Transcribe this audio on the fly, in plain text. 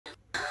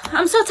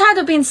I'm so tired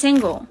of being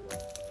single.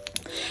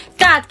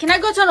 Dad, can I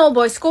go to an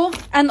all-boys school?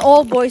 An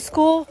all-boys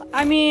school?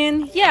 I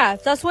mean, yeah,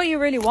 if that's what you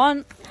really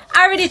want.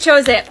 I already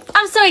chose it.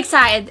 I'm so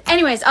excited.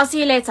 Anyways, I'll see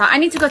you later. I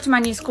need to go to my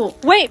new school.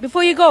 Wait,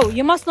 before you go,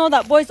 you must know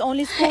that boys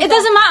only school. It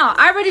doesn't matter.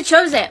 I already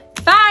chose it.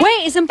 Bye.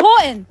 Wait, it's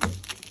important.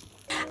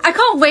 I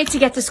can't wait to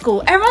get to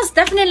school. Everyone's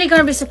definitely going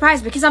to be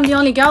surprised because I'm the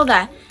only girl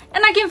there.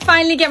 And I can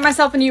finally get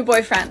myself a new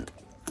boyfriend.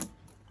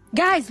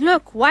 Guys,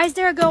 look. Why is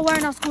there a girl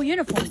wearing our school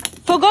uniform?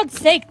 For God's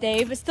sake,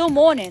 Dave. It's still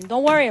morning.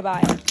 Don't worry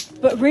about it.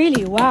 But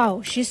really,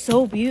 wow. She's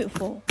so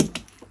beautiful.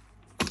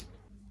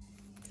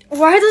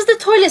 Why does the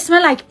toilet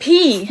smell like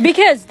pee?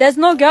 Because there's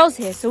no girls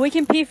here, so we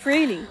can pee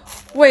freely.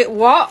 Wait,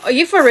 what? Are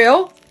you for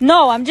real?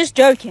 No, I'm just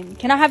joking.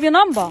 Can I have your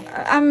number?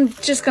 I'm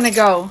just gonna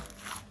go.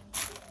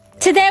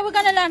 Today we're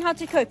gonna learn how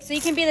to cook, so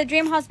you can be the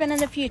dream husband in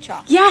the future.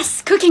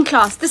 Yes, cooking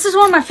class. This is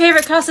one of my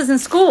favorite classes in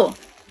school.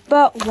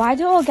 But why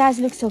do all guys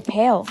look so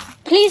pale?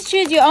 Please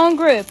choose your own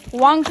group.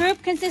 One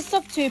group consists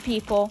of 2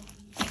 people.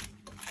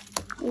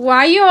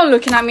 Why are you all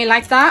looking at me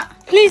like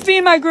that? Please be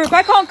in my group.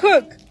 I can't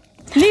cook.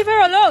 Leave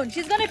her alone.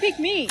 She's gonna pick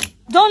me.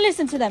 Don't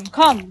listen to them.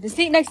 Come. The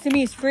seat next to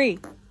me is free.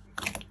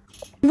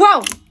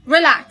 Whoa,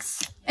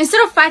 relax.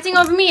 Instead of fighting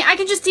over me, I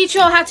can just teach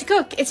you all how to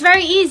cook. It's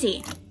very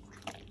easy.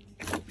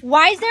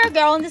 Why is there a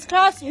girl in this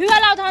class? Who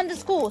allowed her in the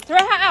school? Throw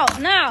her out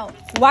now.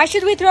 Why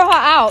should we throw her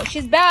out?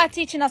 She's better at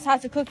teaching us how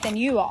to cook than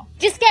you are.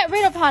 Just get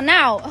rid of her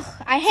now. Ugh,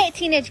 I hate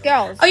teenage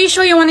girls. Are you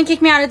sure you want to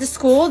kick me out of the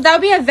school? That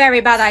would be a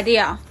very bad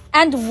idea.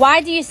 And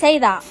why do you say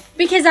that?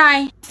 Because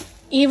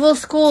evil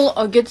school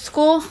or good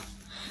school?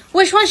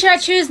 Which one should I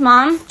choose,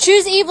 Mom?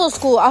 Choose evil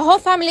school. Our whole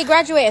family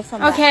graduated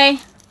from there. Okay.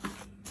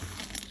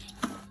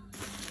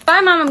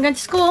 Bye, Mom. I'm going to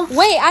school.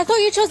 Wait, I thought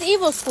you chose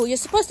evil school. You're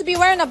supposed to be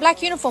wearing a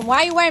black uniform.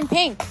 Why are you wearing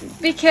pink?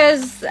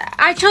 Because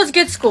I chose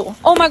good school.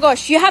 Oh my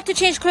gosh, you have to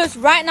change clothes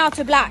right now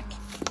to black.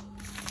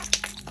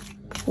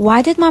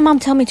 Why did my mom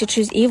tell me to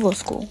choose evil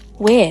school?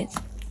 Weird.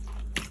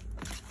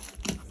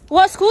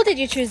 What school did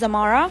you choose,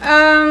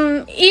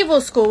 Amara? Evil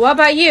school. What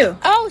about you?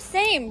 Oh,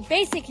 same.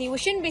 Basically, we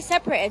shouldn't be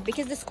separated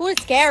because the school is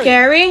scary.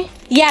 Scary?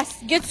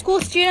 Yes, good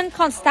school student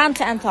can't stand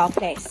to enter our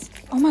place.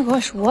 Oh my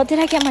gosh, what did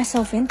I get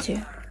myself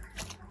into?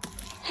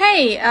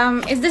 Hey,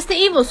 is this the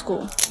evil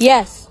school?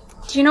 Yes.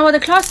 Do you know what the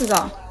classes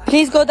are?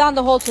 Please go down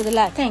the hall to the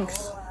left.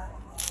 Thanks.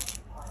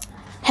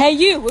 Hey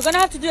you, we're gonna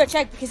have to do a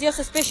check because you're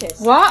suspicious.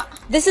 What?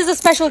 This is a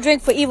special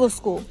drink for evil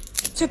school.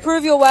 To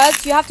prove your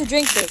words, you have to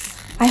drink this.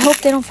 I hope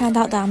they don't find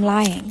out that I'm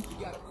lying.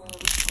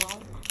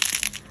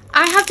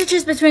 I have to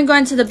choose between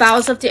going to the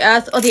bowels of the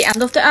earth or the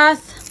end of the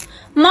earth.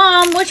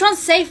 Mom, which one's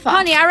safer?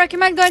 Honey, I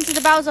recommend going to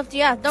the bowels of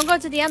the earth. Don't go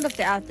to the end of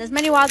the earth. There's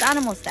many wild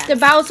animals there. The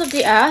bowels of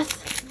the earth?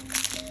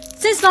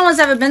 Since no one's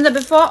ever been there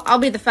before, I'll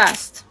be the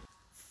first.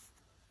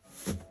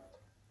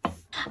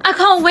 I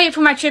can't wait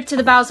for my trip to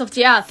the bowels of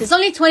the earth. It's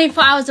only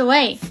 24 hours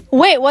away.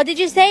 Wait, what did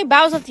you say?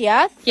 Bowels of the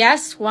earth?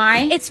 Yes,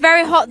 why? It's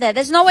very hot there.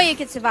 There's no way you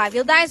could survive.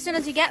 You'll die as soon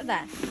as you get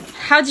there.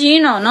 How do you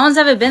know? No one's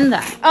ever been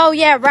there. Oh,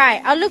 yeah,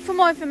 right. I'll look for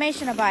more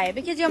information about it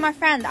because you're my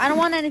friend. I don't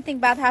want anything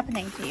bad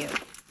happening to you.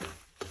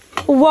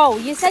 Whoa,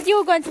 you said you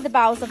were going to the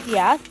bowels of the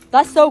earth?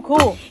 That's so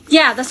cool.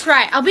 Yeah, that's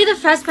right. I'll be the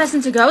first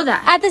person to go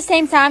there. At the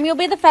same time, you'll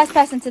be the first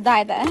person to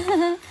die there.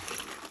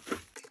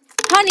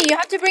 Honey, you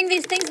have to bring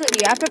these things with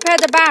you. I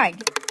prepared a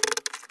bag.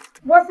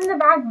 What's in the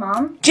bag,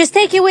 Mom? Just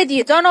take it with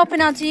you. Don't open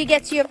it until you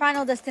get to your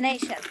final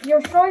destination.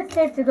 You're sure it's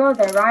safe to go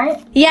there,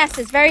 right? Yes,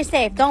 it's very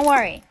safe. Don't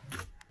worry.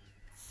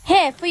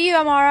 Here, for you,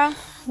 Amara.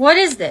 What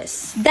is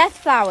this? Death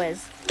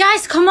flowers.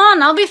 Guys, come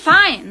on. I'll be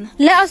fine.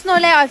 Let us know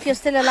later if you're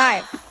still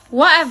alive.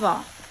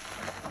 Whatever.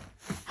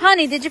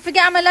 Honey, did you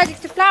forget I'm allergic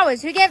to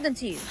flowers? Who gave them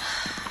to you?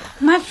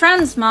 My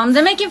friends, Mom.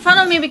 They're making fun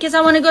of me because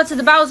I want to go to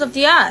the bowels of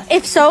the earth.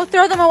 If so,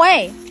 throw them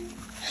away.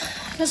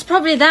 That's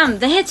probably them.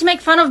 They're here to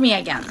make fun of me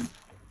again.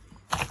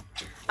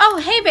 Oh,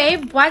 hey,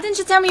 babe. Why didn't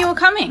you tell me you were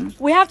coming?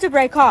 We have to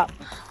break up.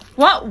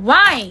 What?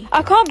 Why?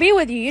 I can't be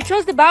with you. You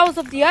chose the bowels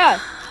of the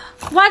earth.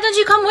 Why don't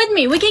you come with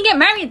me? We can get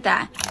married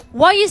there.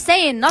 What are you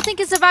saying? Nothing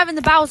can survive in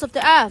the bowels of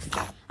the earth.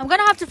 I'm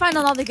gonna have to find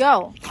another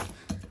girl.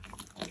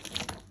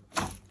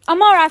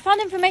 Amara, I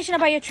found information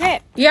about your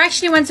trip. You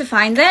actually went to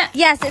find it?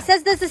 Yes, it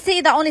says there's a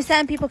city that only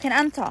certain people can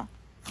enter.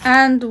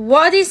 And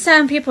what are these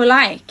certain people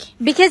like?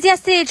 Because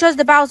yesterday you chose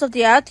the bowels of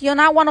the earth, you're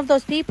not one of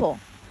those people.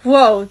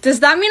 Whoa, does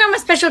that mean I'm a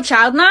special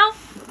child now?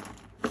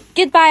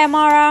 Goodbye,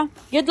 Amara.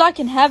 Good luck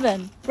in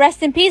heaven.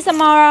 Rest in peace,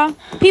 Amara.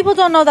 People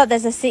don't know that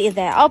there's a city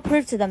there. I'll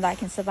prove to them that I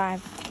can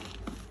survive.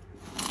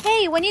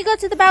 Hey, when you go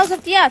to the bowels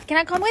of the earth, can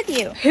I come with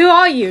you? Who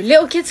are you?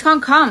 Little kids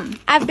can't come.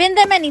 I've been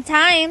there many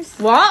times.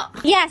 What?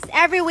 Yes,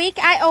 every week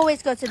I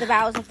always go to the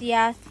bowels of the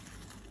earth.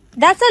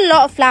 That's a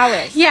lot of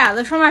flowers. Yeah,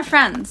 they're from my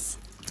friends.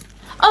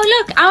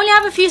 Oh, look, I only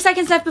have a few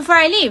seconds left before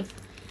I leave.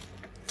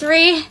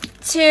 3,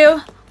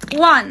 2,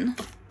 1.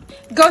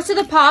 Go to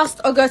the past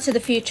or go to the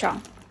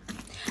future.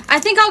 I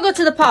think I'll go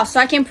to the past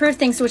so I can prove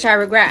things which I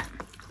regret.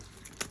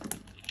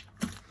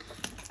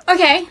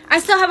 Okay, I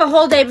still have a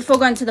whole day before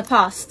going to the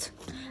past.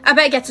 I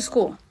better get to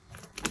school.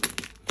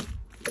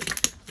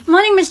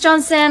 Morning, Miss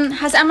Johnson.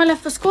 Has Emma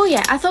left for school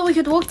yet? I thought we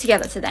could walk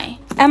together today.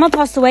 Emma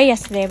passed away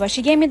yesterday, but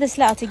she gave me this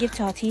letter to give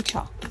to her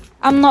teacher.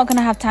 I'm not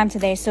gonna have time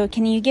today, so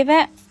can you give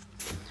it?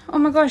 Oh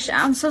my gosh,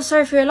 I'm so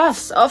sorry for your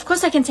loss. Of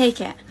course I can take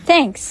it.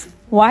 Thanks.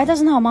 Why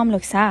doesn't her mom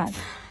look sad?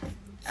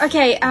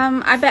 Okay,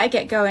 I better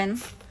get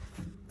going.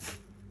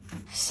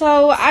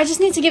 So, I just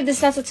need to give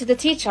this letter to the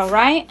teacher,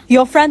 right?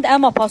 Your friend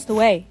Emma passed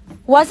away.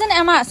 Wasn't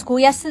Emma at school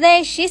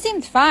yesterday? She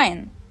seemed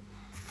fine.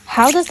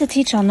 How does the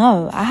teacher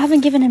know? I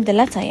haven't given him the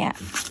letter yet.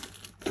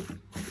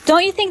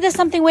 Don't you think there's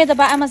something weird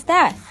about Emma's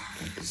death?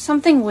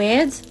 Something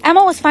weird?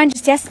 Emma was fine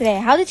just yesterday.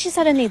 How did she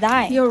suddenly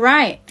die? You're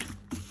right.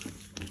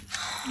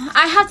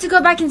 I have to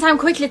go back in time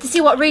quickly to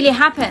see what really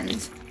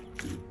happened.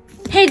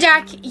 Hey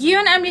Jack, you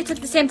and Emily took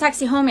the same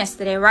taxi home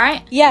yesterday,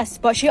 right? Yes,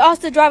 but she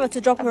asked the driver to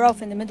drop her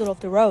off in the middle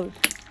of the road.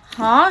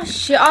 Huh?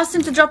 She asked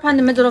him to drop her in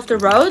the middle of the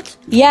road?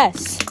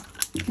 Yes.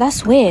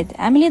 That's weird.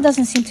 Emily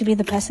doesn't seem to be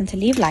the person to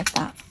leave like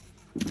that.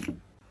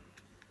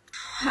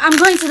 I'm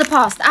going to the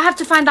past. I have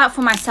to find out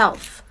for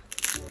myself.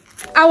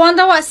 I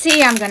wonder what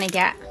city I'm gonna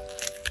get.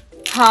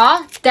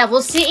 Huh?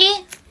 Devil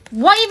City?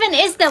 What even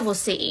is Devil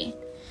City?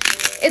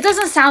 It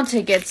doesn't sound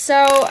too good,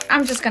 so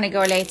I'm just gonna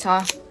go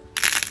later.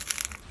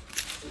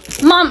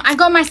 Mom, I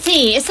got my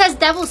city. It says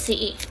Devil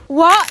City.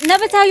 What?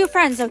 Never tell your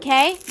friends,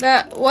 okay?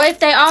 But what if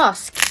they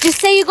ask? Just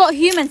say you got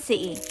Human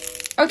City.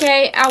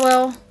 Okay, I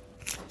will.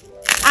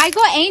 I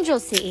got Angel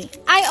City.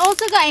 I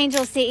also got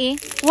Angel City.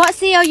 What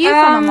city are you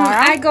from,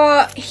 Amara? I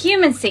got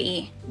Human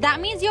City. That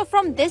means you're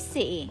from this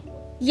city.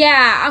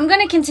 Yeah, I'm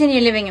gonna continue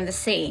living in the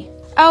city.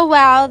 Oh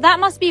well, that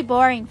must be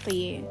boring for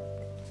you.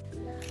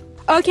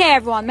 Okay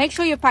everyone, make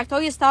sure you've packed all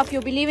your stuff.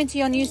 You'll be leaving to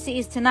your new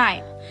cities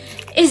tonight.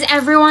 Is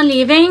everyone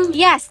leaving?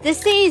 Yes,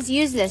 this city is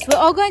useless. We're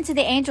all going to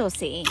the Angel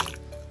City.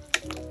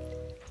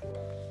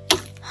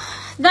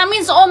 That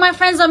means all my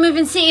friends are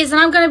moving cities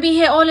and I'm gonna be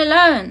here all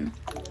alone.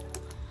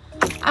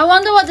 I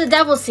wonder what the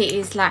Devil City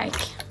is like.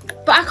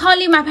 But I can't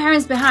leave my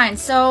parents behind,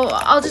 so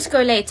I'll just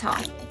go later.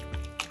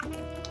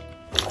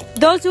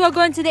 Those who are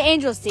going to the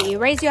Angel City,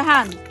 raise your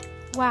hand.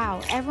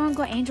 Wow, everyone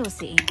got Angel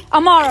City.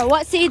 Amara,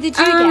 what city did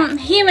you get?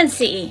 Human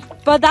City.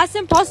 But that's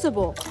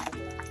impossible.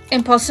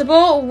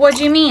 Impossible? What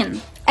do you mean?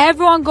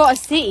 Everyone got a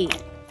city.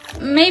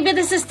 Maybe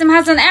the system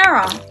has an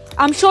error.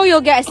 I'm sure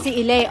you'll get a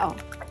city later.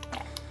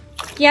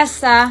 Yes,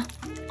 sir.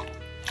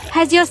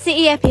 Has your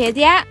city appeared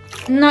yet?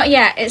 Not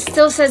yet. It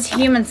still says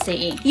Human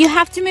City. You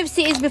have to move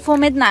cities before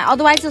midnight,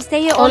 otherwise you'll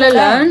stay here all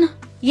alone.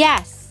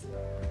 Yes.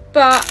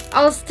 But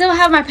I'll still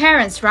have my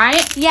parents,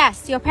 right?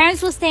 Yes, your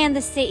parents will stay in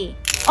the city.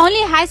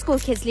 Only high school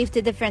kids leave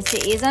to different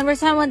cities and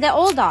return when they're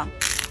older.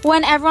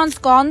 When everyone's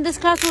gone, this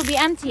class will be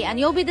empty and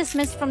you'll be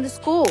dismissed from the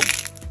school.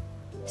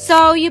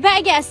 So you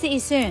better get a city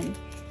soon.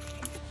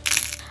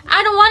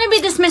 I don't want to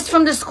be dismissed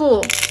from the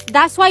school.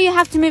 That's why you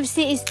have to move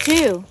cities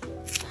too.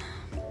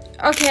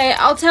 Okay,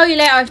 I'll tell you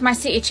later if my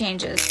city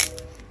changes.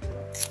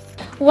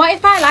 What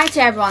if I lie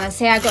to everyone and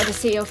say I got the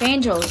City of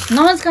Angels?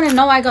 No one's gonna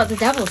know I got the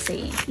Devil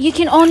City. You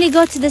can only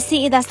go to the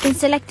city that's been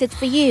selected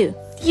for you.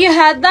 You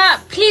heard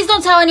that? Please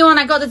don't tell anyone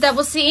I got the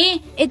Devil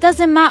City. It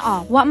doesn't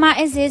matter. What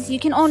matters is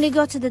you can only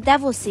go to the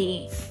Devil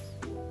City.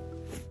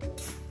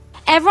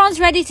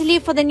 Everyone's ready to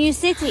leave for the new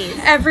cities.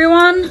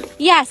 Everyone?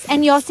 Yes,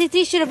 and your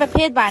city should have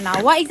appeared by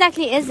now. What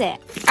exactly is it?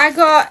 I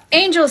got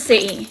Angel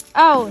City.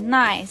 Oh,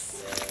 nice.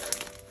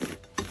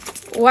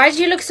 Why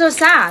do you look so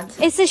sad?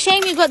 It's a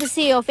shame you got the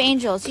City of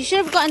Angels. You should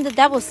have gotten the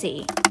Devil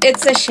City.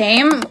 It's a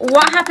shame.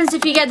 What happens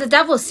if you get the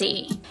Devil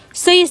City?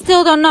 So you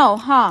still don't know,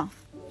 huh?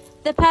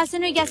 The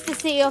person who gets the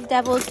City of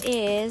Devils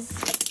is...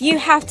 You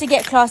have to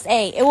get Class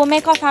A. It will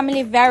make our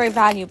family very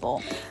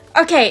valuable.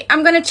 Okay,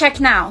 I'm gonna check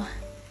now.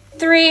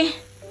 3,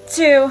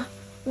 2,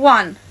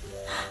 1.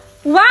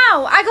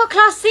 Wow, I got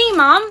Class C,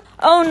 Mom.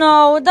 Oh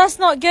no, that's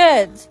not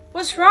good.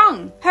 What's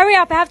wrong? Hurry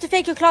up, I have to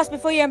fake your class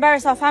before you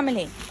embarrass our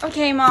family.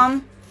 Okay,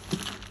 Mom.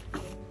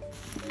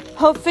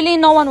 Hopefully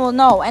no one will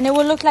know and it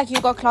will look like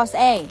you got Class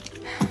A.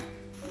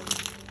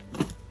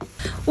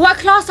 What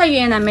class are you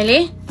in,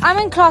 Emily? I'm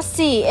in Class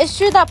C. It's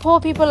true that poor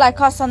people like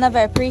us are never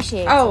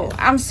appreciated. Oh,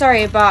 I'm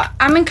sorry, but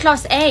I'm in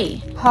Class A.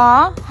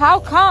 Huh?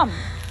 How come?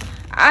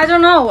 I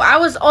don't know. I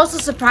was also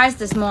surprised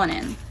this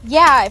morning.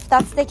 Yeah, if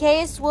that's the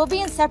case, we'll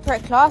be in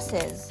separate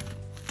classes.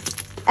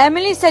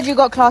 Emily said you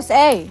got Class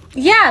A.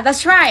 Yeah,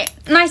 that's right.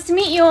 Nice to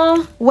meet you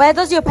all. Where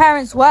does your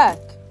parents work?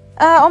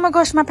 Oh my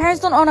gosh, my parents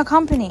don't own a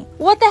company.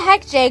 What the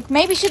heck, Jake?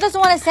 Maybe she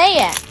doesn't want to say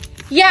it.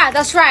 Yeah,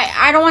 that's right.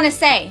 I don't want to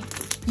say.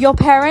 Your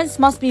parents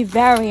must be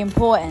very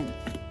important.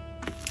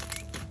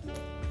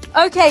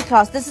 Okay,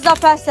 class, this is our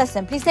first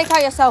lesson. Please take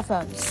out your cell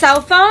phones.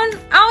 Cell phone?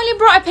 I only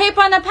brought a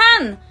paper and a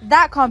pen.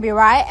 That can't be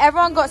right.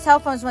 Everyone got cell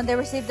phones when they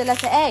received the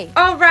letter A.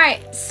 Oh,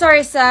 right.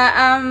 Sorry,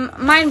 sir.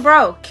 Mine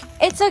broke.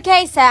 It's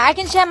okay, sir. I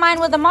can share mine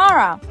with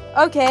Amara.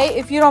 Okay,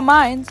 if you don't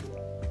mind.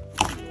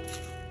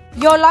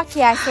 You're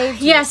lucky I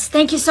saved you. Yes,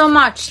 thank you so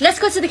much. Let's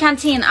go to the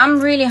canteen.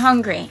 I'm really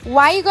hungry.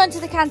 Why are you going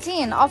to the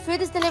canteen? Our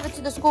food is delivered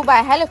to the school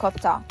by a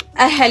helicopter.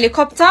 A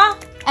helicopter?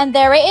 And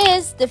there it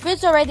is. The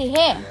food's already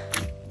here.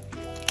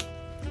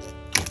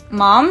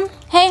 Mom?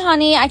 Hey,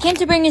 honey. I came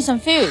to bring you some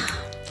food.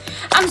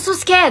 I'm so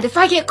scared. If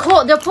I get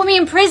caught, they'll put me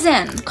in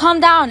prison. Calm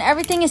down.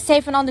 Everything is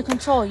safe and under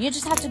control. You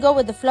just have to go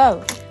with the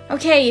flow.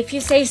 Okay, if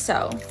you say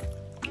so.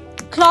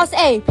 Class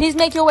A, please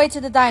make your way to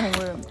the dining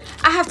room.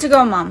 I have to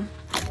go, Mom.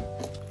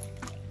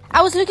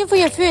 I was looking for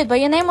your food,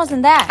 but your name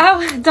wasn't there.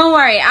 Oh, don't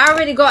worry. I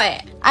already got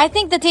it. I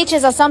think the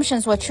teacher's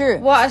assumptions were true.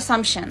 What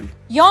assumption?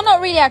 You're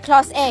not really at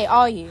Class A,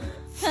 are you?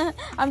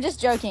 I'm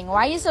just joking.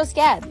 Why are you so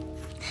scared?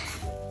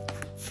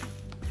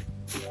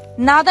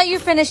 Now that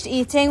you've finished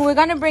eating, we're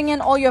going to bring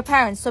in all your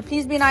parents, so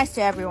please be nice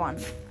to everyone.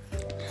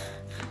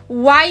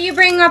 Why are you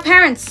bringing our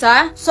parents,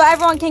 sir? So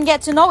everyone can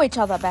get to know each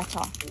other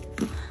better.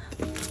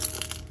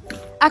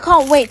 I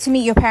can't wait to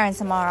meet your parents,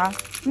 Amara.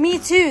 Me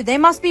too. They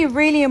must be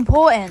really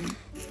important.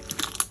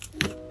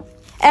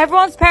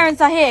 Everyone's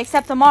parents are here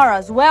except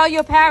Amara's. Where are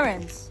your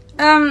parents?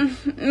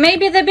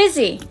 Maybe they're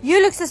busy.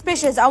 You look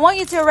suspicious. I want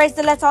you to erase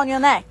the letter on your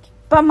neck.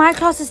 But my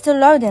class is still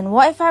loading.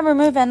 What if I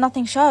remove it and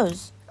nothing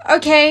shows?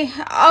 Okay,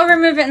 I'll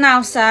remove it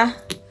now, sir.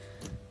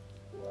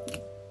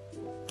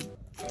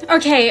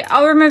 Okay,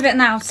 I'll remove it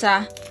now,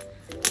 sir.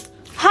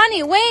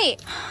 Honey,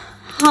 wait!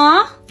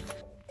 Huh?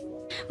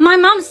 My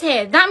mom's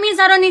here. That means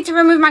I don't need to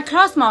remove my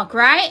class mark,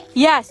 right?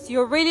 Yes,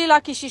 you're really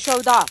lucky she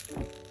showed up.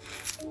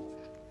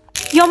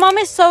 Your mom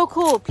is so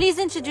cool. Please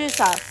introduce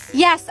us.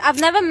 Yes, I've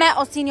never met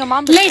or seen your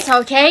mom before. Later,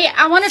 okay?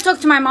 I want to talk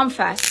to my mom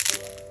first.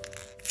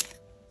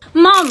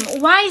 Mom,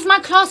 why is my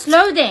class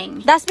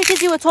loading? That's because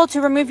you were told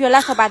to remove your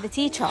letter by the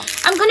teacher.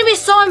 I'm going to be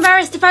so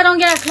embarrassed if I don't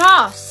get a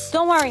class.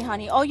 Don't worry,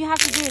 honey. All you have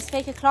to do is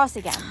fake a class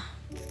again.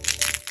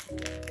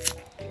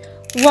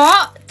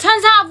 What?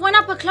 Turns out I've went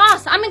up a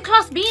class. I'm in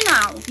class B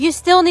now. You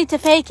still need to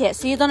fake it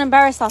so you don't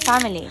embarrass our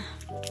family.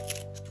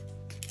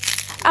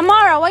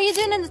 Amara, what are you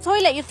doing in the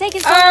toilet? You've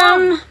taken so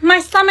long. My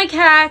stomach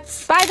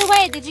hurts. By the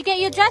way, did you get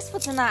your dress for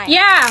tonight?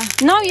 Yeah.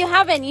 No, you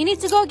haven't. You need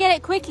to go get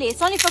it quickly.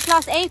 It's only for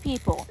Class A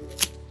people.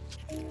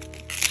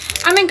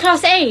 I'm in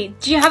class A.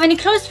 Do you have any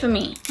clothes for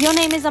me? Your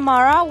name is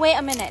Amara? Wait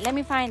a minute. Let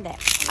me find it.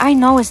 I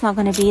know it's not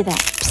going to be there.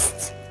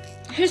 Psst.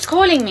 Who's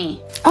calling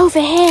me? Over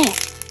here.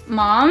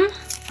 Mom?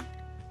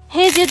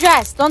 Here's your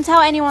dress. Don't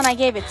tell anyone I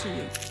gave it to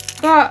you.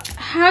 But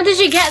how did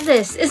you get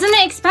this? Isn't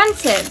it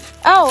expensive?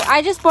 Oh,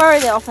 I just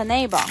borrowed it off a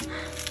neighbor.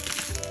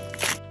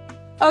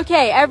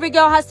 Okay, every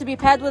girl has to be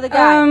paired with a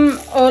guy.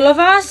 All of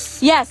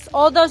us? Yes,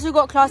 all those who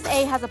got Class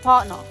A has a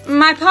partner.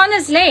 My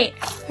partner's late.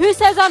 Who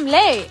says I'm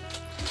late?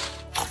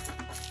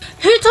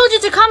 Who told you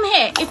to come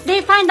here? If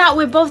they find out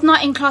we're both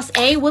not in class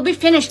A, we'll be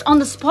finished on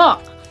the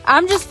spot.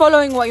 I'm just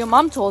following what your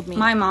mom told me.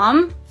 My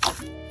mom?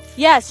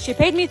 Yes, she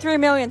paid me $3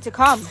 million to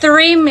come.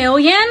 3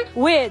 million?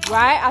 Weird,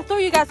 right? I thought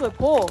you guys were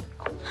poor.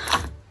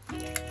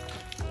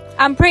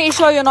 I'm pretty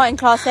sure you're not in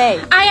Class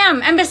A. I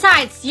am, and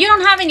besides, you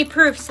don't have any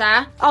proof,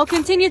 sir. I'll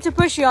continue to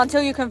push you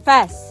until you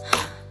confess.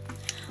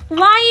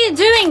 Why are you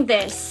doing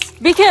this?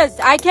 Because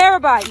I care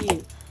about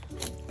you.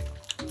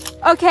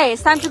 Okay,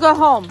 it's time to go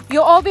home.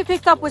 You'll all be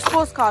picked up with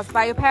sports cars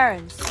by your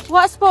parents.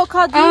 What sport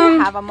car do you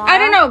have, Amara? I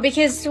don't know,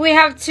 because we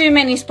have too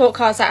many sport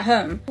cars at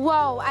home.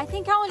 Whoa, I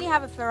think I only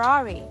have a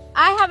Ferrari.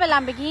 I have a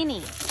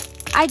Lamborghini.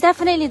 I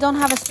definitely don't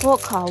have a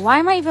sport car. Why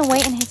am I even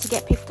waiting here to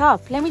get picked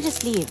up? Let me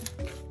just leave.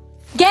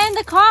 Get in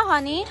the car,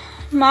 honey.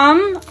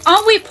 Mom,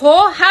 aren't we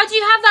poor? How do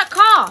you have that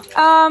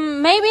car?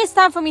 Maybe it's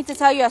time for me to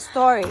tell you a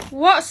story.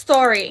 What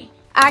story?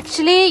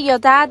 Actually, your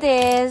dad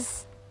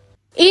is...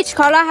 Each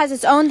color has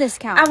its own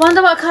discount. I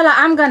wonder what color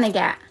I'm gonna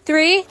get.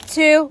 3,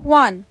 2,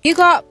 1. You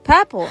got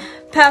purple.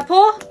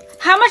 Purple?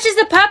 How much is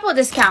the purple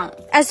discount?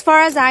 As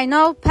far as I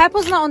know,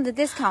 purple's not on the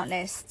discount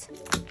list.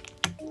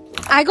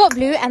 I got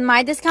blue and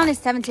my discount is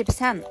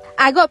 70%.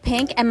 I got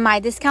pink and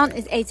my discount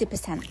is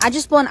 80%. I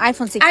just bought an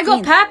iPhone 16. I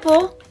got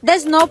purple.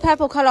 There's no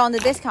purple color on the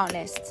discount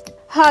list.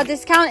 Her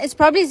discount is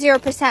probably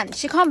 0%.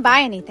 She can't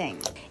buy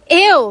anything.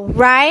 Ew,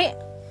 right?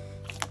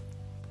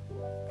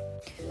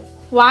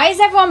 Why is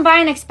everyone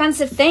buying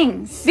expensive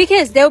things?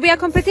 Because there will be a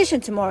competition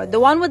tomorrow. The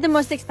one with the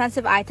most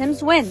expensive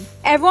items win.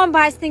 Everyone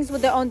buys things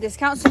with their own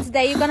discount, so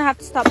today you're gonna have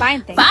to stop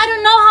buying things. But I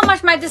don't know how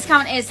much my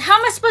discount is. How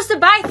am I supposed to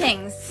buy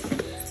things?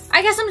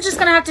 I guess I'm just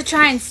gonna have to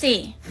try and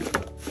see.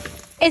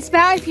 It's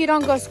better if you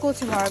don't go to school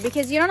tomorrow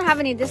because you don't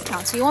have any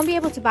discount, so you won't be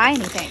able to buy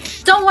anything.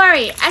 Don't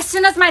worry. As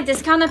soon as my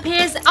discount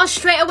appears, I'll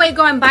straight away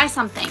go and buy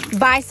something.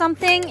 Buy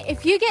something?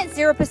 If you get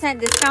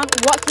 0% discount,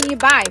 what can you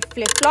buy?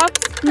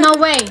 Flip-flops? No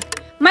way.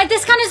 My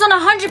discount is on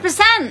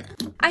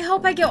 100%. I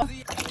hope I get...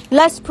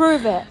 Let's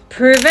prove it.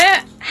 Prove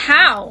it?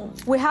 How?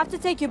 We have to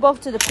take you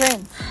both to the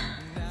prince.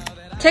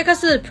 Take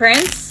us to the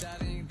prince?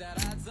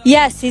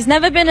 Yes, he's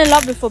never been in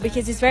love before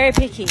because he's very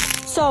picky.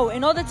 So,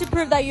 in order to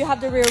prove that you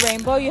have the real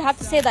rainbow, you have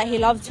to say that he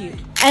loves you.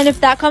 And if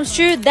that comes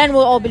true, then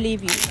we'll all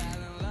believe you.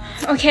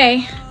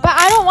 Okay. But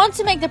I don't want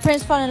to make the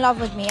prince fall in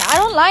love with me. I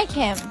don't like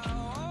him.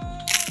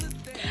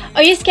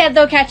 Are you scared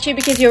they'll catch you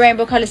because your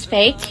rainbow color's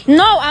fake?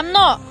 No, I'm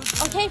not.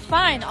 Okay,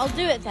 fine. I'll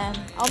do it then.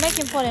 I'll make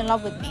him fall in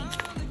love with me.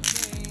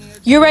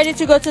 You ready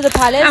to go to the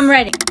palace? I'm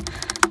ready.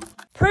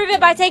 Prove it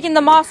by taking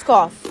the mask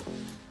off.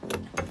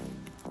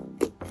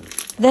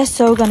 They're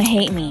so gonna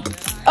hate me.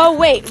 Oh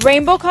wait,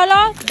 rainbow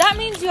color? That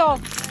means you're...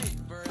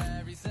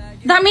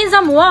 That means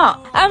I'm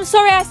what? I'm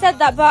sorry I said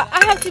that, but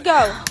I have to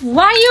go.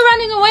 Why are you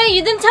running away?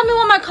 You didn't tell me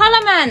what my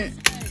color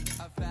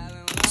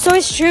meant. So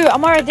it's true,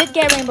 Amara did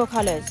get rainbow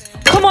colors.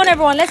 Come on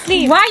everyone, let's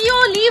leave. Why are you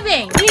all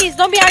leaving? Please,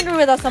 don't be angry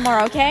with us,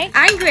 Amara, okay?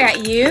 Angry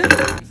at you?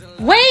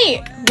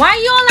 Wait, why are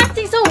you all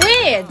acting so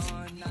weird?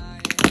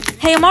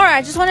 Hey Amara,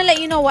 I just want to let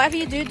you know, whatever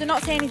you do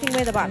not say anything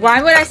weird about me.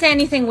 Why would I say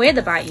anything weird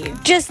about you?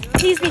 Just,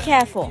 please be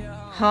careful.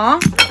 Huh?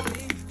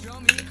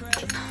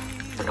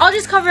 I'll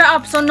just cover it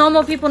up so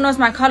normal people knows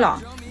my color.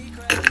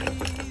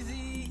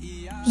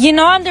 You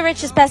know I'm the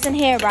richest person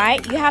here,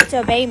 right? You have to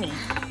obey me.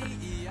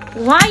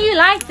 Why are you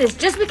like this?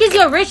 Just because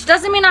you're rich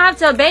doesn't mean I have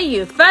to obey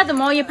you.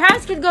 Furthermore, your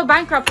parents could go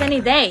bankrupt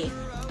any day.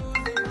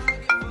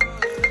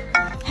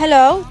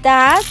 Hello,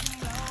 Dad?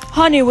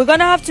 Honey, we're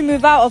gonna have to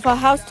move out of our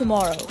house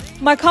tomorrow.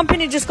 My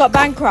company just got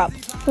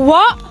bankrupt.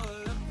 What?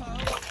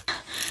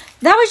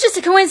 That was just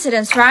a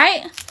coincidence,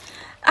 right?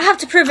 I have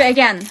to prove it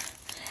again.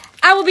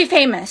 I will be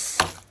famous.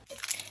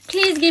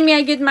 Please give me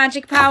a good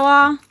magic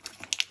power.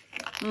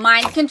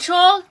 Mind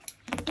control?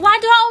 Why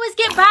do I always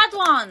get bad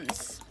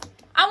ones?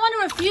 I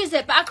want to refuse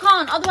it, but I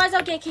can't. Otherwise,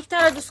 I'll get kicked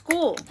out of the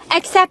school.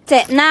 Accept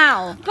it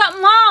now. But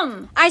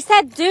Mom! I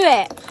said do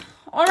it.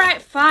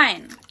 Alright,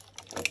 fine.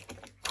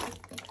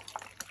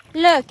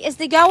 Look, it's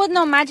the girl with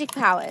no magic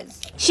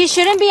powers. She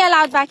shouldn't be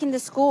allowed back in the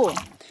school.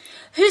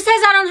 Who says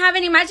I don't have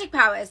any magic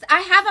powers?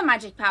 I have a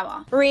magic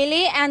power.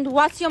 Really? And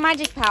what's your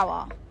magic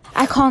power?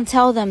 I can't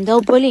tell them.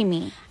 They'll bully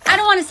me. I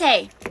don't want to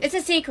say. It's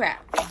a secret.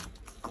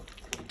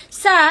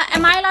 Sir,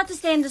 am I allowed to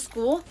stay in the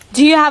school?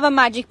 Do you have a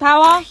magic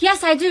power?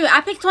 Yes, I do.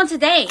 I picked one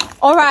today.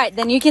 Alright,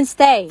 then you can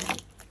stay.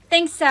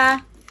 Thanks,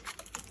 sir.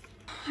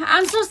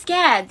 I'm so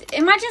scared.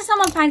 Imagine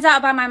someone finds out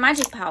about my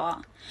magic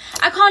power.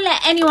 I can't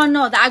let anyone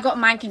know that I got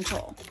mind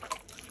control.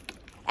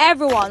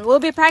 Everyone, we'll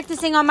be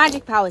practicing our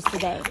magic powers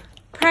today.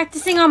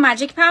 Practicing our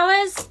magic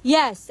powers?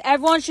 Yes,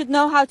 everyone should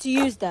know how to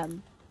use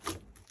them.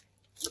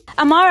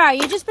 Amara,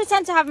 you just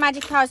pretend to have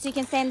magic powers so you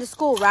can stay in the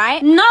school,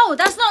 right? No,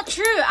 that's not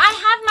true.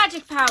 I have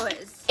magic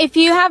powers. If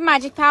you have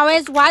magic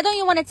powers, why don't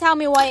you want to tell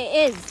me what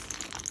it is?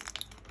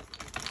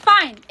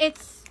 Fine,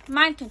 it's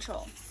mind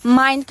control.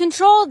 Mind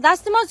control?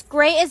 That's the most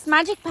greatest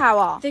magic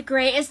power. The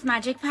greatest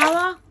magic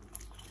power?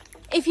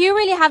 If you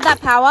really have that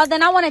power,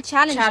 then I want to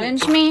challenge you.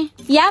 Challenge me?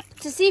 Yep,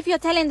 to see if you're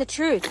telling the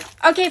truth.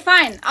 Okay,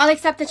 fine. I'll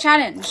accept the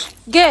challenge.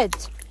 Good.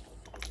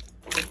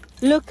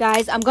 Look,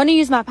 guys, I'm going to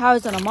use my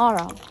powers on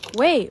Amara.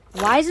 Wait,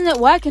 why isn't it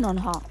working on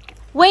her?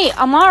 Wait,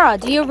 Amara,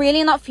 do you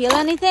really not feel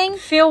anything?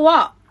 Feel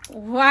what?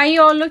 Why are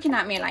you all looking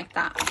at me like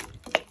that?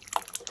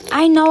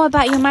 I know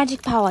about your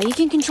magic power. You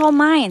can control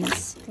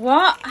minds.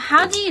 What?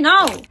 How do you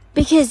know?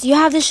 Because you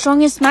have the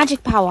strongest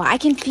magic power. I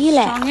can feel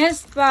it.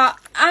 Strongest? But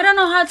I don't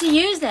know how to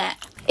use it.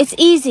 It's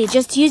easy.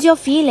 Just use your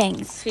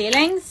feelings.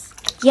 Feelings?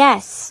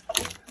 Yes.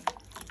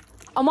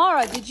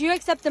 Amara, did you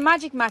accept the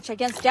magic match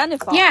against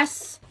Jennifer?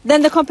 Yes.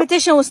 Then the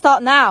competition will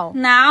start now.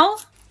 Now?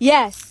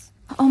 Yes.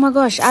 Oh my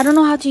gosh, I don't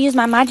know how to use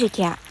my magic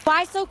yet.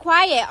 Why so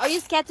quiet? Are you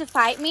scared to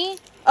fight me?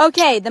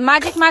 Okay, the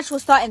magic match will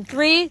start in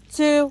 3,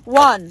 2,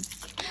 1.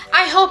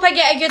 I hope I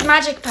get a good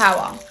magic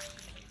power.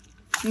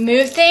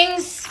 Move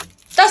things?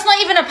 That's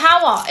not even a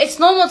power. It's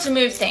normal to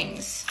move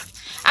things.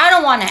 I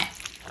don't want it.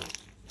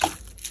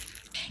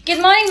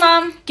 Good morning,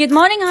 Mom. Good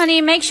morning,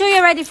 honey. Make sure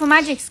you're ready for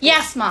magic school.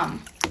 Yes,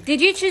 Mom. Did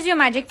you choose your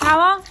magic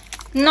power?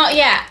 Not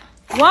yet.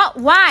 What?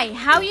 Why?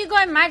 How are you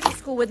going magic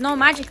school with no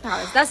magic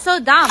powers? That's so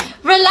dumb.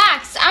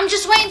 Relax. I'm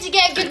just waiting to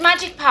get a good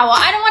magic power.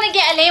 I don't want to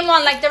get a lame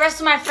one like the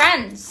rest of my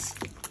friends.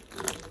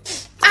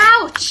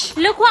 Ouch!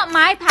 Look what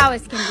my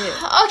powers can do.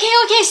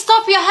 Okay,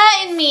 stop. You're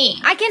hurting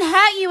me. I can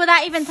hurt you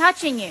without even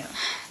touching you.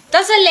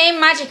 That's a lame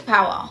magic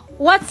power.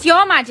 What's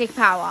your magic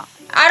power?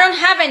 I don't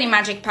have any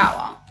magic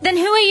power. Then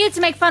who are you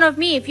to make fun of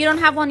me if you don't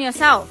have one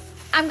yourself?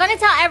 I'm gonna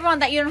tell everyone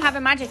that you don't have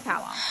a magic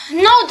power.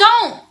 No,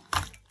 don't!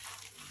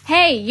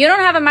 Hey, you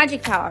don't have a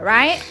magic power,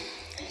 right?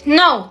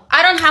 No,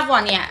 I don't have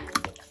one yet.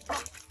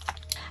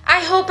 I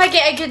hope I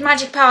get a good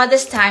magic power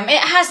this time. It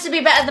has to be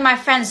better than my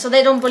friends so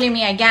they don't bully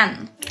me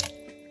again.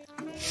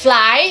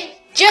 Fly?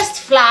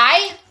 Just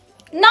fly?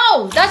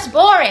 No, that's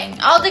boring.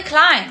 I'll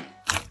decline.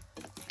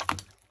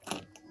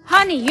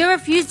 Honey, you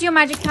refused your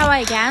magic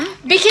power again?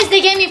 Because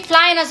they gave me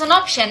flying as an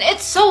option.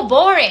 It's so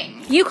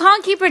boring. You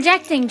can't keep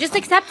rejecting. Just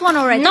accept one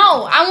already.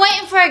 No, I'm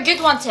waiting for a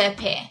good one to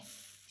appear.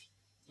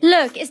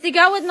 Look, it's the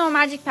girl with no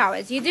magic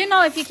powers. You do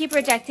know if you keep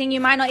rejecting, you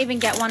might not even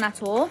get one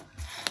at all.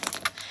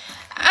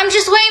 I'm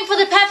just waiting for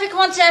the perfect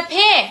one to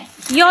appear.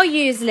 You're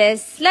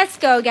useless. Let's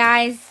go,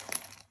 guys.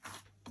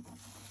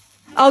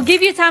 I'll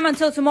give you time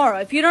until tomorrow.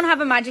 If you don't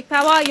have a magic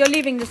power, you're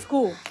leaving the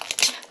school.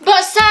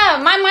 But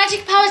sir, my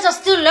magic powers are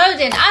still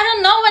loading. I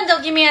don't know when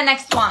they'll give me a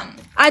next one.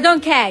 I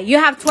don't care. You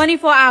have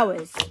 24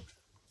 hours.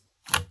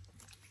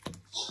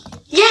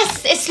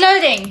 Yes, it's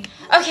loading.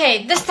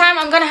 Okay, this time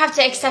I'm gonna have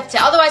to accept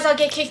it. Otherwise I'll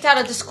get kicked out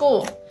of the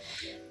school.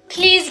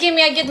 Please give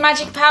me a good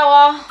magic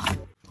power.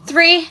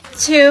 3,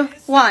 2,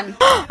 1.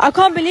 I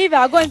can't believe it.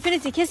 I got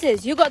infinity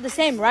kisses. You got the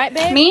same, right,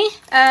 babe? Me?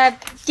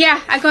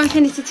 Yeah, I got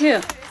infinity too.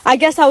 I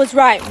guess I was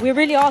right. We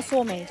really are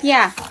soulmates.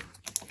 Yeah.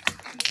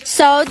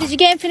 So, did you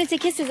get infinity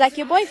kisses like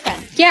your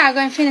boyfriend? Yeah, I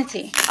got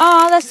infinity.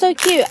 Oh, that's so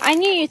cute. I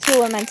knew you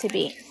two were meant to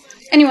be.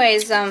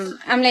 Anyways,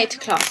 I'm late to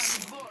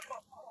class.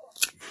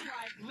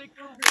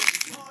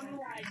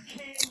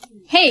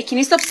 Hey, can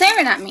you stop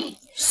staring at me?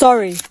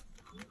 Sorry.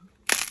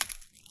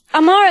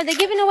 Amara, they're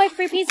giving away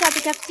free pizza at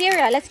the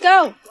cafeteria. Let's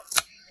go.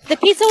 The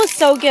pizza was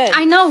so good.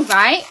 I know,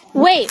 right?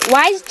 Wait,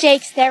 why is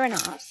Jake staring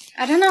at us?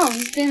 I don't know.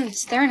 He's been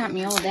staring at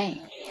me all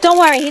day. Don't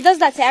worry, he does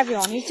that to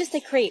everyone. He's just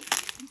a creep.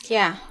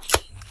 Yeah.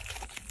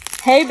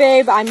 Hey,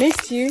 babe, I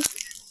missed you.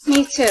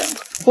 Me too.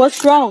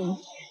 What's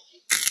wrong?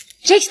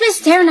 Jake's been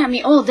staring at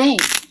me all day.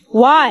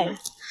 Why?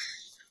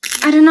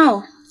 I don't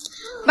know.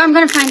 But I'm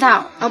gonna find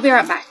out. I'll be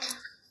right back.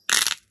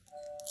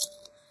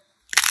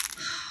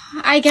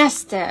 I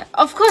guessed it.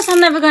 Of course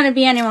I'm never gonna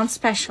be anyone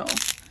special.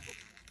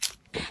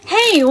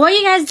 Hey, what are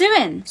you guys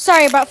doing?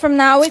 Sorry, but from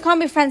now we can't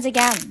be friends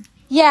again.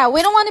 Yeah,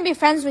 we don't want to be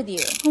friends with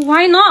you.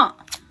 Why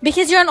not?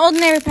 Because you're an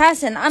ordinary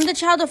person. I'm the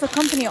child of a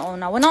company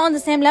owner. We're not on the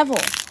same level.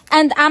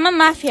 And I'm a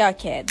mafia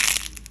kid.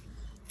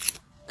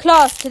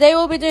 Class, today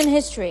we'll be doing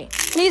history.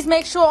 Please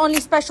make sure only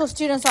special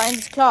students are in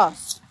this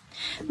class.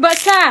 But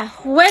sir,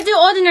 where do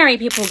ordinary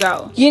people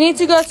go? You need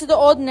to go to the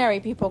ordinary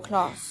people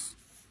class.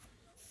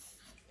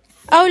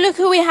 Oh, look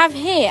who we have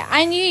here.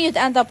 I knew you'd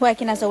end up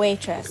working as a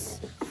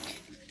waitress.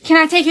 Can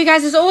I take you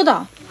guys'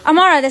 order?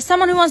 Amara, there's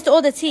someone who wants to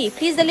order tea.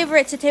 Please deliver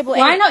it to table 8.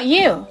 Why not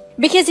you?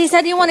 Because he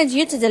said he wanted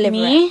you to deliver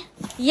Me? it.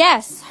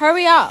 Yes,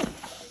 hurry up.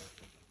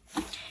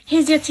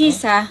 Here's your tea,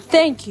 sir.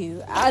 Thank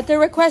you. At the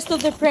request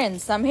of the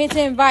prince, I'm here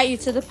to invite you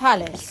to the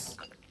palace.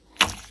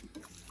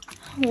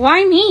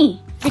 Why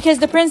me? Because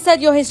the prince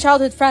said you're his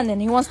childhood friend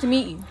and he wants to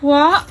meet you.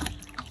 What?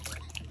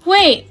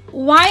 Wait,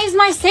 why is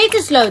my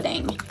status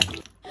loading?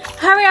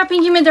 Hurry up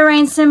and give me the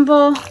rain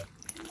symbol.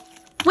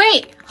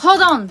 Wait,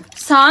 hold on,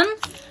 son.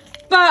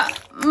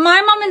 But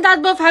my mom and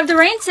dad both have the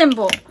rain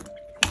symbol.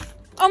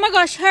 Oh my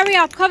gosh, hurry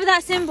up, cover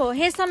that symbol.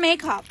 Here's some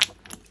makeup.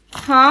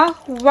 Huh?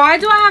 Why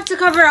do I have to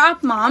cover it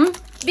up, Mom?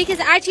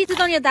 Because I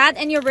cheated on your dad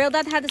and your real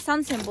dad had the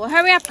sun symbol.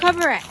 Hurry up,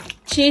 cover it.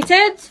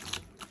 Cheated?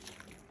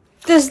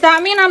 Does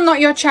that mean I'm not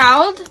your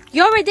child?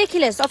 You're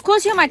ridiculous. Of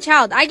course you're my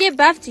child. I gave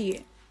birth to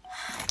you.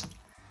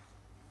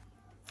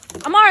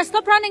 Amara,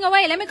 stop running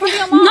away. Let me call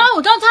your mom.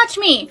 No, don't touch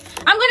me.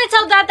 I'm gonna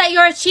tell Dad that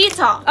you're a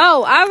cheater.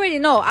 Oh, I already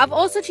know. I've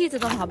also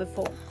cheated on her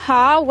before.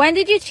 Huh? When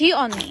did you cheat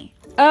on me?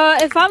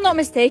 If I'm not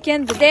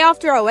mistaken, the day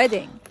after our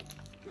wedding.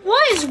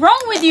 What is wrong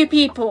with you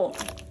people?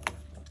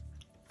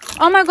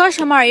 Oh my gosh,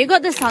 Amara, you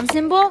got the sun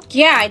symbol?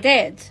 Yeah, I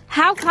did.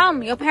 How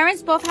come? Your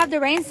parents both have the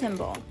rain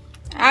symbol.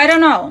 I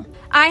don't know.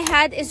 I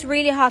heard it's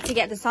really hard to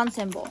get the sun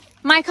symbol.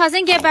 My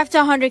cousin gave birth to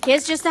 100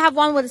 kids just to have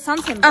one with the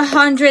sun symbol.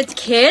 100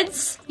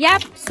 kids?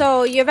 Yep,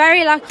 so you're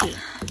very lucky.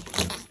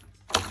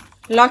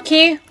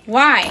 Lucky?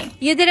 Why?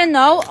 You didn't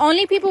know?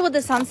 Only people with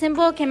the sun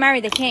symbol can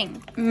marry the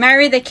king.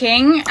 Marry the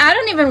king? I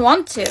don't even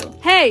want to.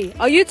 Hey,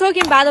 are you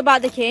talking bad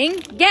about the king?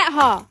 Get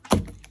her.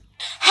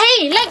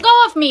 Hey, let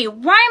go of me.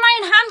 Why am I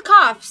in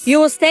handcuffs? You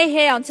will stay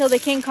here until the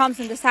king comes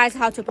and decides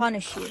how to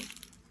punish you.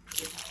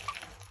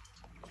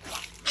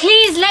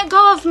 Please let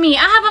go of me.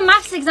 I have a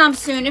maths exam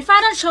soon. If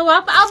I don't show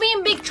up, I'll be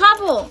in big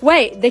trouble.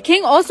 Wait, the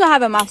king also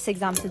have a maths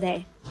exam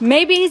today.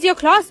 Maybe he's your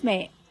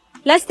classmate.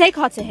 Let's take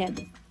her to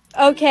him.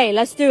 Okay,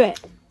 let's do it.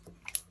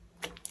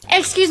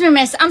 Excuse me,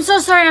 miss. I'm so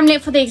sorry I'm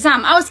late for the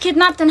exam. I was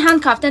kidnapped and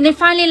handcuffed and they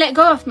finally let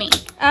go of me.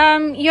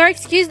 Your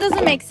excuse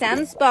doesn't make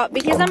sense, but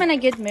because I'm in a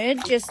good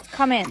mood, just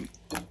come in.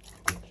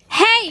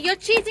 Hey, you're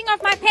cheating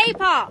off my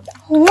paper!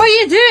 What are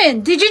you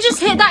doing? Did you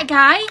just hit that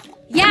guy?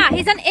 Yeah,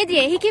 he's an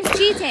idiot. He keeps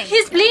cheating.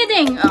 He's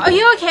bleeding. Are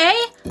you okay?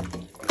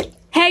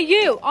 Hey,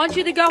 you. Aren't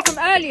you the girl from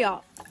earlier?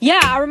 Yeah,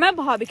 I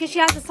remember her because she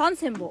has the sun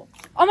symbol.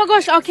 Oh my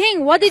gosh, our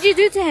king. What did you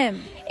do to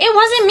him? It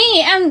wasn't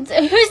me.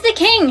 And who's the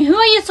king? Who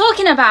are you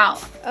talking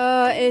about?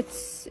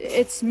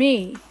 It's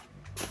me.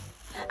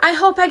 I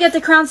hope I get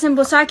the crown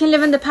symbol so I can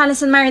live in the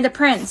palace and marry the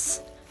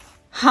prince.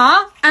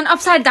 Huh? An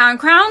upside down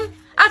crown?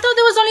 I thought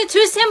there was only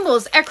 2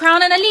 symbols, a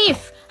crown and a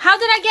leaf. How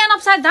did I get an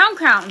upside down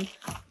crown?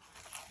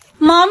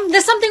 Mom,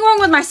 there's something wrong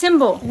with my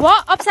symbol.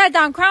 What? Upside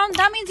down crown?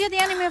 That means you're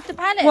the enemy of the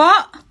palace.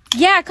 What?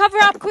 Yeah, cover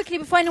up quickly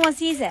before anyone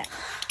sees it.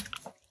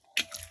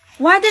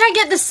 Why did I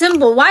get the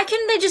symbol? Why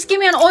couldn't they just give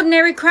me an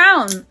ordinary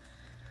crown?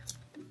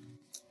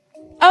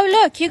 Oh,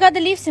 look, you got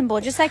the leaf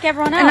symbol just like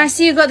everyone else. And I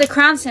see you got the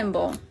crown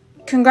symbol.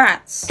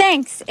 Congrats.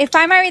 Thanks. If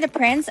I marry the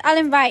prince, I'll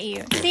invite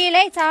you. See you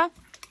later.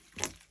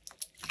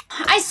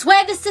 I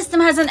swear this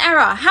system has an error.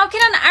 How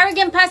can an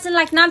arrogant person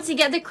like Nancy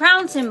get the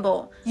crown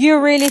symbol?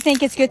 You really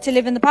think it's good to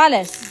live in the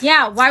palace?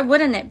 Yeah, why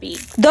wouldn't it be?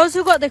 Those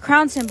who got the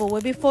crown symbol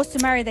will be forced to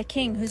marry the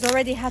king, who's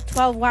already had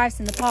 12 wives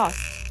in the past.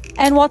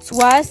 And what's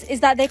worse is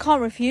that they can't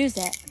refuse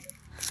it.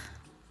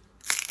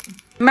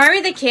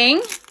 Marry the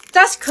king?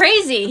 That's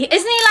crazy.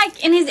 Isn't he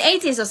like in his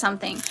 80s or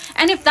something?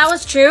 And if that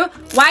was true,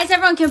 why is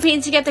everyone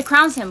competing to get the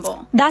crown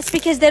symbol? That's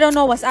because they don't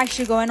know what's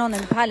actually going on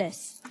in the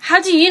palace. How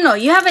do you know?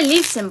 You have a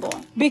leaf symbol.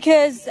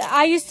 Because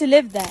I used to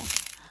live there.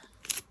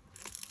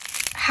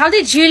 How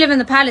did you live in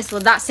the palace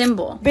with that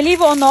symbol? Believe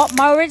it or not,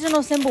 my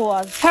original symbol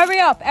was. Hurry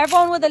up,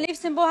 everyone with a leaf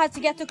symbol has to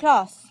get to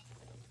class.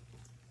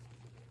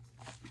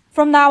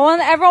 From now on,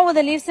 everyone with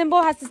a leaf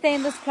symbol has to stay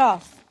in this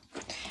class.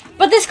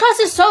 But this class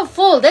is so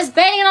full. There's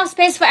barely enough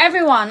space for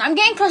everyone. I'm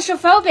getting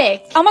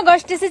claustrophobic. Oh my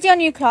gosh, this is your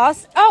new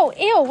class? Oh,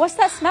 ew, what's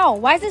that smell?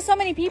 Why is there so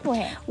many people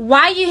here?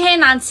 Why are you here,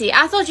 Nancy?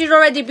 I thought you'd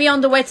already be on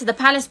the way to the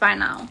palace by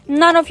now.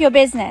 None of your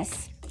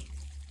business.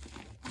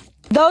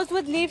 Those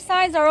with leaf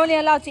signs are only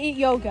allowed to eat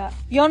yogurt.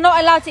 You're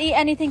not allowed to eat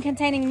anything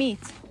containing meat.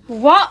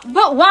 What?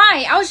 But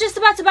why? I was just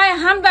about to buy a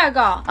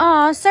hamburger.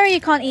 Aw, sorry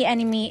you can't eat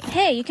any meat.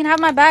 Hey, you can have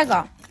my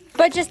burger.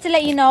 But just to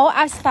let you know,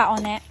 I've spat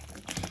on it.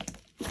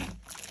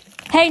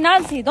 Hey,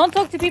 Nancy, don't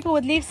talk to people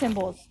with leaf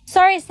symbols.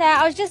 Sorry, sir,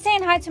 I was just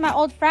saying hi to my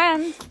old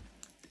friend.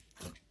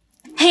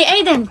 Hey,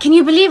 Aiden, can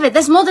you believe it?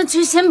 There's more than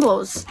 2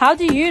 symbols. How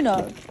do you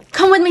know?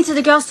 Come with me to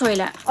the girls'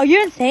 toilet. Are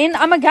you insane?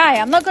 I'm a guy.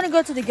 I'm not going to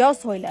go to the girls'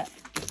 toilet.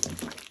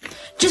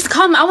 Just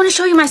come. I want to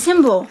show you my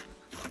symbol.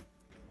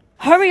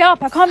 Hurry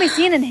up. I can't be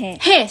seen in here.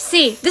 Here,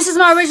 see. This is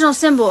my original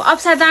symbol.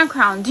 Upside down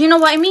crown. Do you know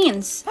what it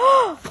means?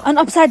 An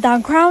upside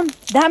down crown?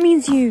 That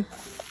means you.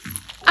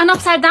 An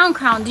upside down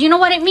crown. Do you know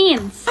what it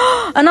means?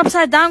 An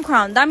upside down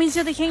crown. That means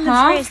you're the kingdom's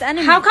greatest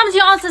enemy. How comes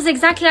your answer's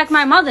exactly like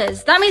my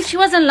mother's? That means she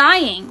wasn't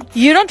lying.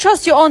 You don't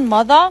trust your own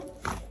mother?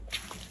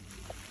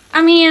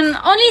 I mean,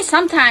 only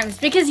sometimes,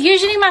 because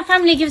usually my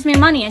family gives me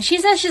money and she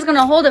says she's going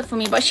to hold it for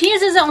me, but she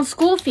uses it on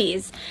school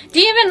fees. Do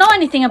you even know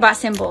anything about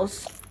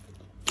symbols?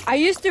 I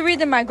used to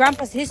read in my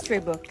grandpa's history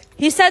book.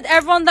 He said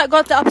everyone that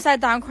got the upside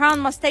down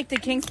crown must take the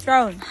king's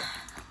throne.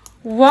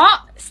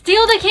 What?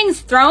 Steal the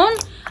king's throne?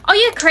 Are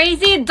you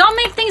crazy? Don't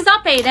make things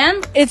up,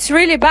 Aiden. It's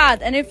really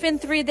bad, and if in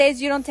 3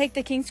 days you don't take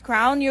the king's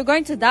crown, you're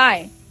going to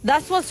die.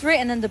 That's what's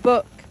written in the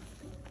book.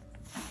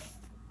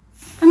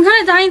 I'm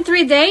gonna die in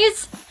 3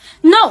 days?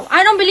 No,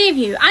 I don't believe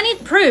you. I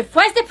need proof.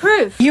 Where's the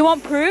proof? You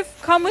want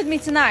proof? Come with me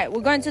tonight.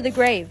 We're going to the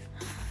grave.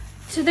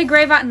 To the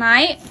grave at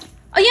night?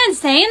 Are you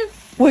insane?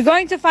 We're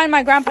going to find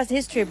my grandpa's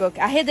history book.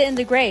 I hid it in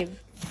the grave.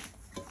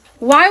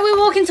 Why are we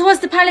walking towards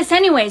the palace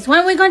anyways? When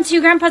are we going to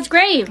your grandpa's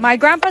grave? My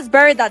grandpa's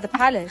buried at the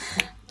palace.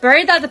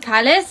 Buried at the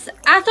palace?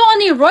 I thought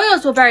only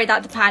royals were buried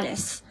at the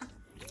palace.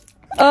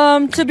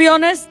 To be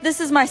honest, this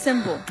is my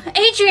symbol.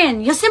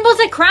 Adrian, your symbol's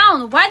a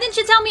crown. Why didn't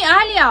you tell me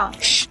earlier?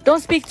 Shh,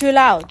 don't speak too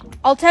loud.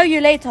 I'll tell you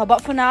later,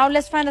 but for now,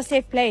 let's find a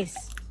safe place.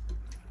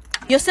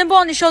 Your symbol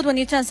only showed when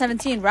you turned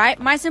 17, right?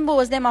 My symbol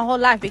was there my whole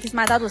life because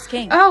my dad was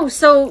king. Oh,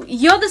 so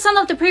you're the son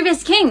of the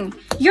previous king.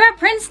 You're a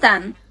prince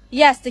then.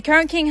 Yes, the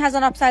current king has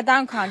an upside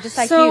down crown, just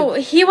like you. So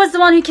he was the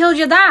one who killed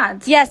your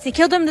dad? Yes, he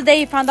killed him the day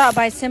he found out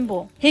about his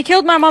symbol. He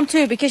killed my mom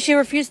too because she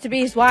refused to be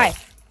his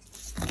wife.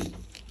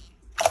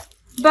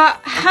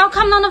 But how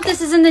come none of this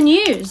is in the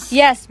news?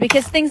 Yes,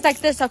 because things like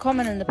this are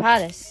common in the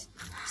palace.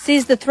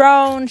 Seize the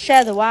throne,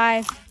 share the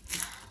wife.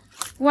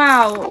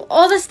 Wow,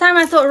 all this time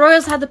I thought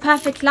royals had the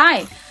perfect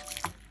life.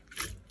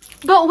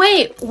 But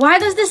wait, why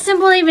does this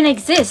symbol even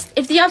exist?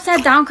 If the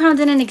upside down crown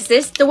didn't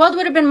exist, the world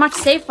would have been much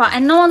safer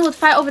and no one would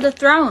fight over the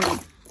throne.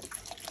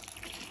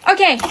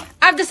 Okay,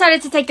 I've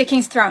decided to take the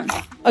king's throne.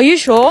 Are you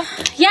sure?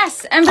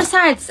 Yes, and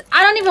besides,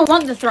 I don't even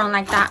want the throne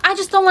like that. I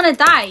just don't want to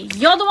die.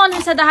 You're the one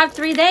who said I have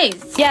 3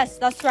 days. Yes,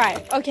 that's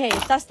right. Okay,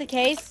 if that's the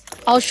case,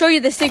 I'll show you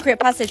the secret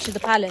passage to the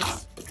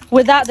palace.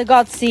 Without the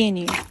gods seeing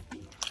you.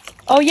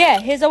 Oh yeah,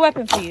 here's a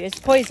weapon for you. It's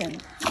poison.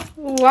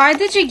 Why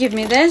did you give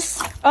me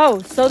this? Oh,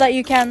 so that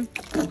you can...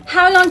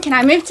 How long can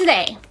I move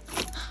today?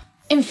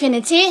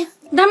 Infinity?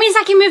 That means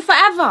I can move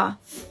forever.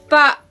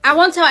 But I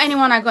won't tell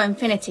anyone I got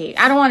infinity.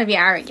 I don't want to be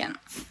arrogant.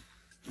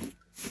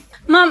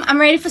 Mom, I'm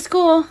ready for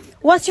school.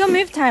 What's your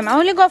move time? I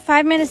only got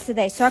 5 minutes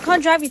today, so I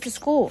can't drive you to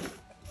school.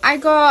 I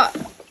got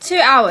 2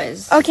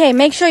 hours. Okay,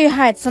 make sure you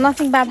hide so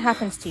nothing bad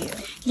happens to you.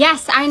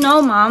 Yes, I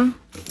know, Mom.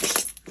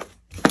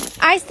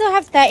 I still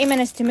have 30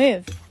 minutes to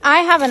move. I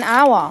have an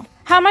hour.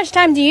 How much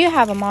time do you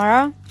have,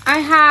 Amara? I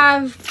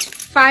have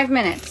 5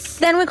 minutes.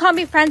 Then we can't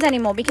be friends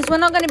anymore because we're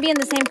not going to be in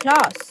the same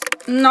class.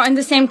 Not in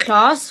the same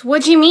class?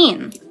 What do you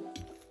mean?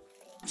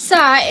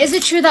 Sir, is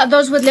it true that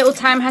those with little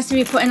time has to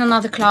be put in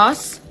another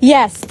class?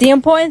 Yes, the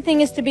important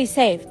thing is to be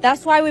safe.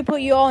 That's why we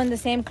put you all in the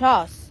same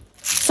class.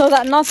 So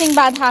that nothing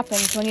bad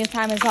happens when your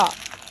time is up.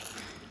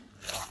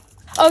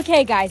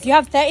 Okay, guys, you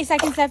have 30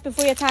 seconds left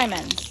before your time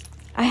ends.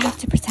 I have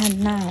to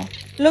pretend now.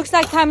 Looks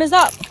like time is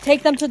up.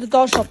 Take them to the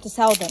doll shop to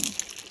sell them.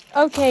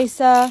 Okay,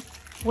 sir.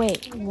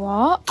 Wait,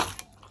 what?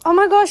 Oh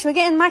my gosh, we're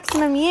getting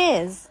maximum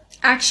years.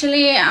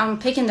 Actually, I'm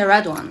picking the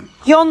red one.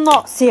 You're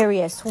not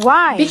serious.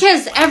 Why?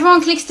 Because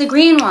everyone clicks the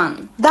green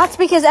one. That's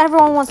because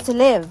everyone wants to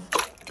live.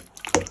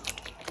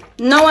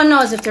 No one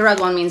knows if the red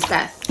one means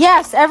death.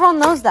 Yes, everyone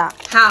knows that.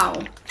 How?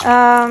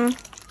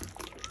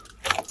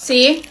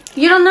 See?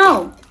 You don't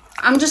know.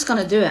 I'm just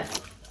gonna do it.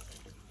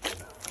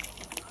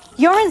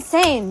 You're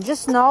insane.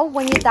 Just know,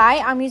 when you die,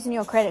 I'm using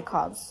your credit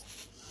cards.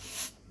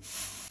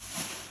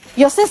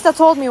 Your sister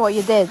told me what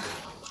you did.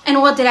 And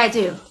what did I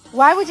do?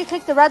 Why would you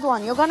click the red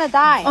one? You're gonna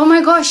die. Oh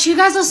my gosh, you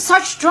guys are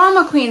such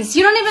drama queens.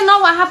 You don't even know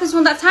what happens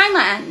when that timer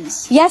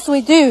ends. Yes,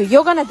 we do.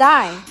 You're gonna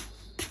die.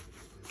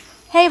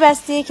 Hey,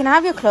 bestie, can I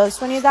have your clothes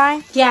when you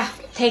die? Yeah,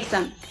 take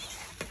them.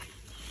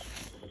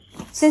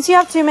 Since you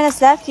have 2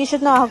 minutes left, you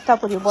should know I hooked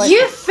up with your boyfriend.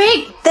 You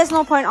fake! There's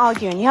no point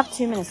arguing. You have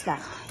 2 minutes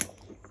left.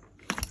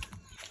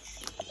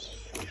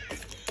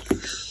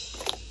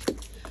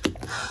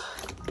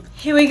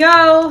 Here we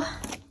go.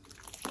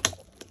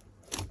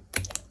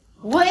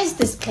 What is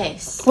this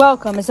place?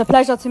 Welcome. It's a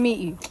pleasure to meet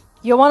you.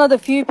 You're one of the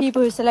few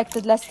people who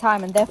selected less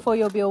time and therefore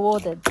you'll be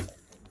awarded.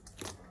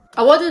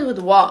 Awarded with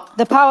what?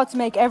 The power to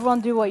make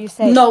everyone do what you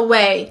say. No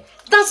way.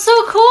 That's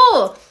so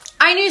cool.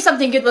 I knew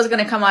something good was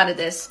going to come out of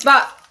this.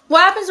 But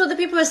what happens with the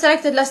people who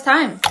selected less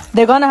time?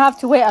 They're going to have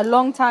to wait a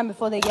long time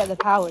before they get the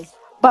powers.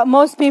 But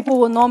most people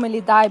will normally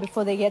die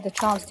before they get the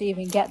chance to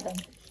even get them.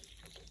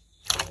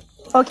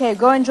 Okay,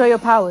 go enjoy your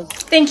powers.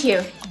 Thank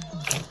you.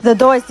 The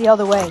door is the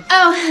other way.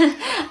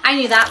 Oh, I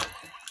knew that.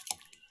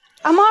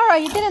 Amara,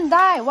 you didn't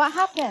die. What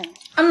happened?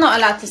 I'm not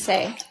allowed to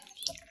say.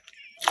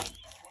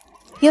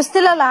 You're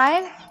still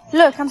alive?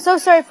 Look, I'm so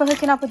sorry for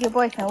hooking up with your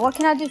boyfriend. What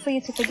can I do for you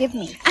to forgive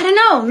me? I don't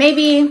know.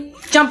 Maybe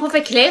jump off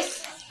a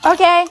cliff?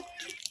 Okay.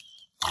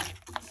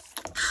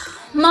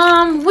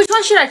 Mom, which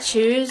one should I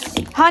choose?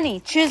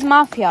 Honey, choose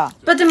Mafia.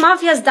 But the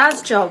Mafia's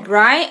dad's job,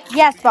 right?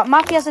 Yes, but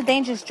Mafia's a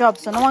dangerous job,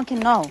 so no one can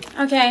know.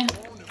 Okay.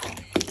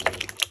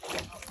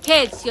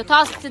 Kids, your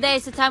task today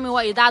is to tell me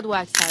what your dad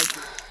works as.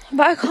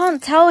 But I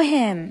can't tell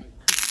him.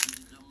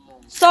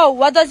 So,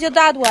 what does your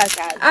dad work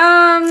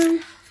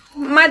as?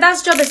 My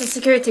dad's job is a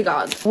security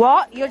guard.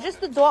 What? You're just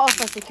the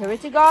daughter of a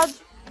security guard?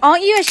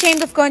 Aren't you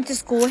ashamed of going to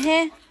school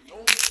here?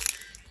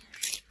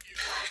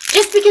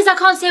 Just because I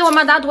can't say what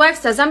my dad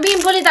works as, I'm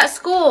being bullied at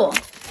school.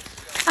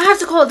 I have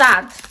to call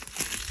Dad.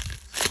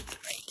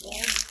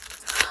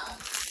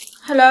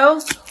 Hello?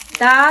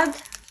 Dad?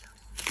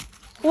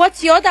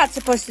 What's your dad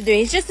supposed to do?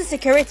 He's just a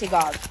security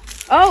guard.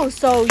 Oh,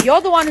 so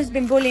you're the one who's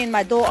been bullying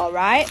my daughter,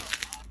 right?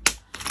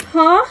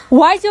 Huh?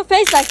 Why is your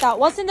face like that?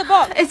 What's in the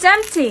box? It's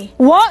empty.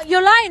 What?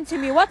 You're lying to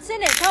me. What's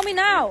in it? Tell me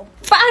now.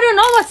 But I don't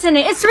know what's in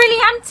it. It's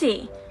really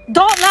empty.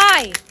 Don't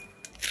lie.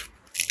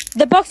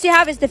 The box you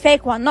have is the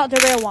fake one, not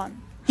the real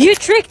one. You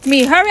tricked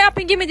me. Hurry up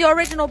and give me the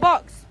original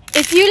box.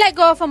 If you let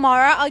go of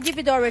Amara, I'll give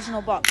you the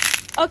original box.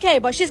 Okay,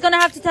 but she's gonna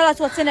have to tell us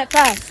what's in it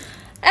first.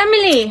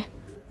 Emily.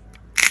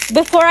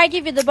 Before I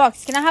give you the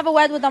box, can I have a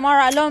word with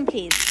Amara alone,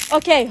 please?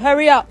 Okay,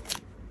 hurry up.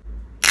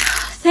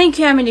 Thank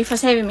you, Emily, for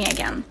saving me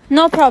again.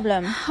 No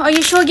problem. Are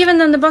you sure giving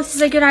them the box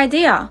is a good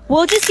idea?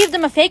 We'll just give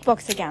them a fake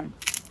box again.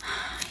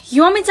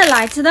 You want me to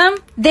lie to them?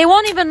 They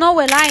won't even know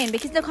we're lying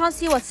because they can't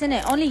see what's in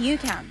it. Only you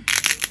can.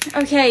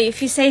 Okay,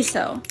 if you say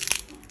so.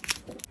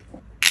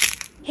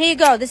 Here you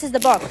go. This is the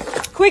box.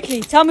 Quickly,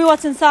 tell me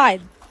what's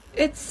inside.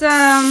 It's,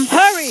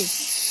 Hurry!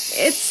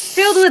 It's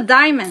filled with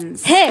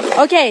diamonds. Here.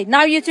 Okay,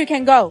 now you two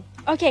can go.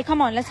 Okay,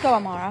 come on. Let's go,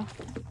 Amara.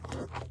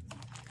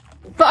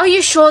 But are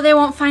you sure they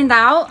won't find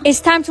out? It's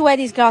time to wear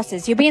these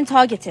glasses. You're being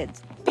targeted.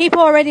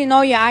 People already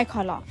know your eye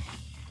color.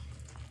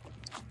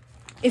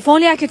 If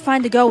only I could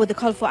find the girl with the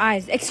colorful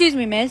eyes. Excuse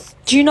me, miss.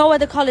 Do you know where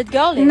the colored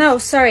girl is? No,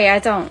 sorry, I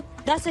don't.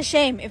 That's a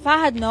shame. If I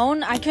had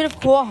known, I could have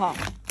caught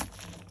her.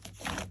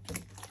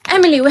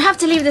 Emily, we have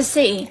to leave the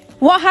city.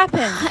 What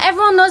happened?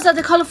 Everyone knows that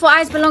the colorful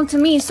eyes belong to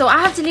me, so I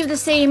have to leave the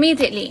city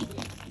immediately.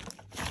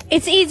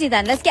 It's easy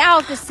then. Let's get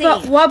out of the city.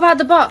 But what about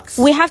the box?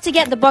 We have to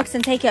get the box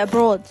and take it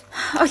abroad.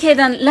 Okay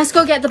then, let's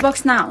go get the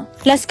box now.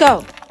 Let's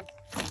go.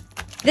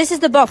 This is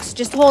the box.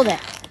 Just hold it.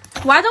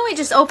 Why don't we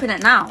just open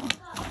it now?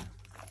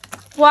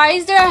 Why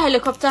is there a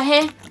helicopter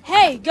here?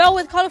 Hey, girl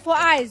with colorful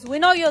eyes. We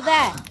know you're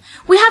there.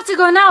 We have to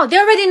go now. They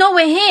already know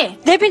we're here.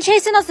 They've been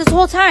chasing us this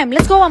whole time.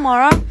 Let's go,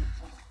 Amara.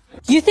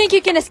 You think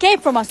you can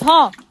escape from us,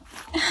 huh?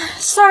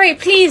 Sorry,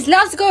 please,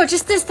 let's go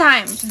just this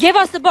time. Give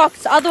us the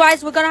box.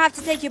 Otherwise, we're going to have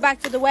to take you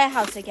back to the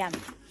warehouse again.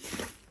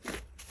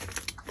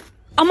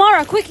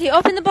 Amara, quickly,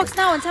 open the box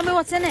now and tell me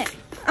what's in it.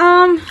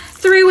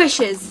 3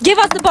 wishes. Give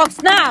us the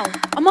box now.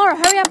 Amara,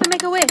 hurry up and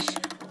make a wish.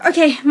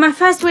 Okay, my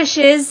first wish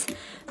is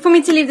for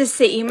me to leave the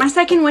city. My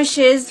second wish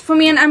is for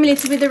me and Emily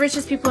to be the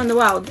richest people in the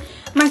world.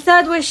 My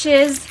third wish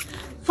is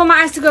for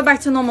my eyes to go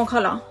back to normal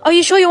color. Are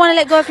you sure you want to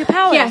let go of your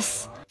powers?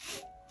 Yes.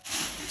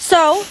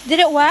 So, did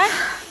it work?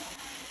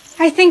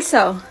 I think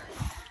so.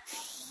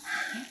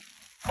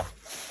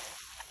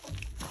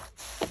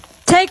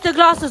 Take the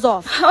glasses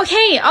off.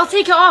 Okay, I'll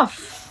take it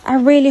off. I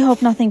really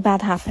hope nothing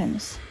bad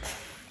happens.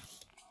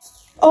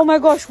 Oh my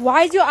gosh,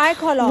 why is your eye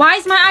color? Why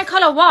is my eye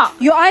color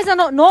what? Your eyes are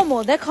not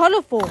normal, they're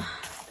colorful.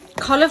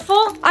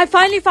 Colorful? I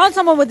finally found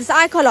someone with this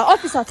eye color.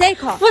 Officer, take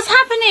her. What's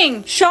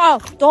happening? Shut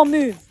up, don't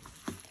move.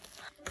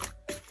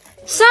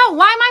 Sir,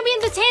 why am I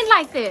being detained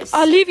like this?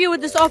 I'll leave you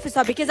with this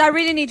officer because I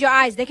really need your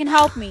eyes. They can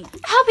help me.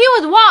 Help you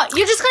with what?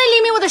 You're just gonna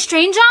leave me with a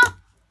stranger?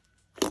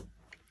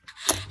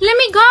 Let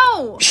me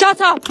go.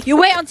 Shut up. You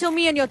wait until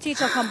me and your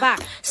teacher come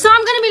back. So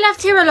I'm gonna be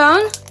left here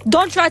alone?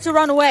 Don't try to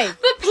run away.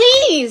 But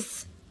please.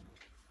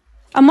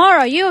 Amara,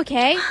 are you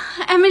okay?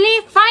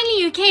 Emily,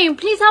 finally you came.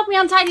 Please help me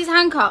untie these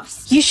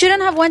handcuffs. You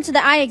shouldn't have went to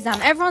the eye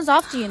exam. Everyone's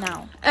after you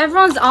now.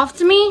 Everyone's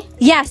after me?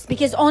 Yes,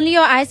 because only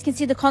your eyes can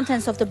see the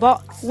contents of the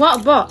box.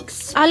 What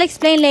box? I'll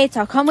explain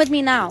later. Come with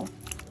me now.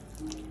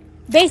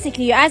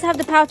 Basically, your eyes have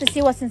the power to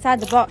see what's inside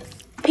the box.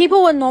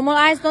 People with normal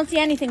eyes don't see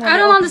anything when I they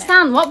don't open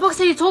understand. What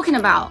box are you talking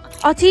about?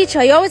 it. Our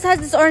teacher, he always has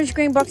this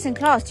orange-green box in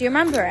class. Do you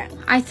remember it?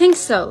 I think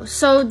so.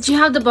 So, do you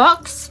have the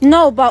box?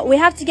 No, but we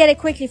have to get it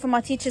quickly from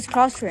our teacher's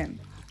classroom.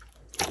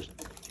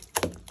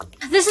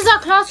 This is our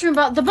classroom,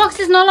 but the box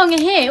is no longer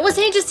here. It was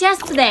here just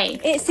yesterday.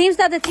 It seems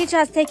that the teacher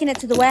has taken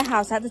it to the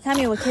warehouse at the time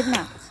you were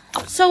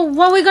kidnapped. So,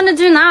 what are we gonna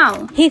do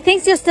now? He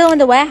thinks you're still in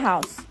the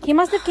warehouse. He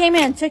must have came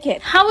in and took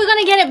it. How are we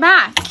gonna get it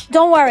back?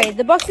 Don't worry,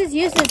 the box is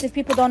useless if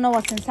people don't know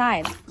what's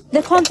inside.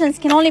 The contents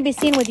can only be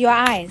seen with your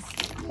eyes.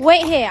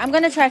 Wait here, I'm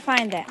gonna try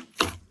find it.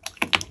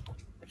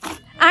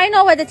 I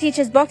know where the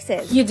teacher's box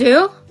is. You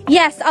do?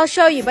 Yes, I'll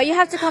show you, but you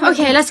have to come with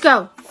Okay, me. let's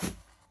go.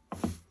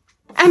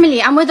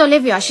 Emily, I'm with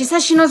Olivia. She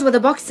says she knows where the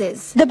box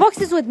is. The box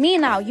is with me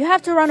now. You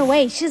have to run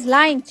away. She's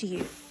lying to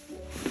you.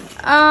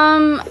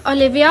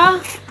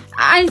 Olivia,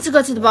 I need to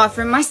go to the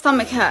bathroom. My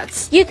stomach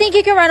hurts. You think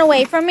you can run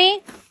away from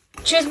me?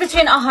 Choose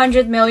between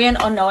 100 million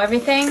or know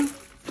everything.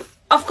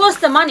 Of course,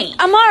 the money.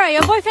 Amara,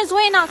 your boyfriend's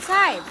waiting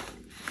outside.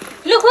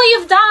 Look what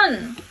you've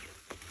done.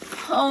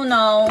 Oh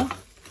no.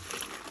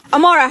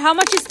 Amara, how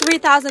much is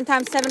 3,000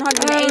 times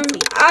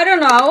 780? I don't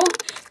know.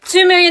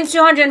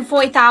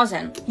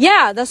 2,240,000.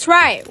 Yeah, that's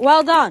right.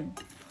 Well done.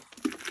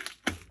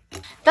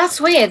 That's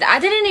weird. I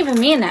didn't even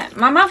mean it.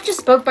 My mouth just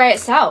spoke by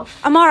itself.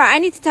 Amara, I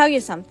need to tell you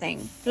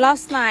something.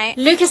 Last night...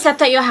 Lucas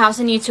slept at your house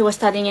and you two were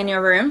studying in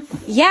your room.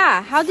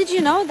 Yeah, how did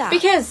you know that?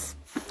 Because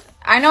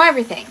I know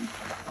everything.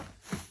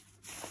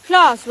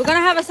 Class, we're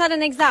gonna have a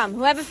sudden exam.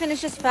 Whoever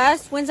finishes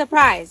first wins a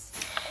prize.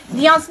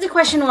 The answer to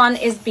question 1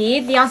 is B.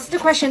 The answer to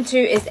question 2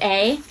 is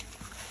A.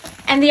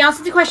 And the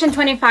answer to question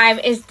 25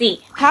 is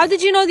D. How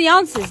did you know the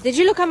answers? Did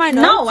you look at my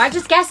notes? No, I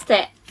just guessed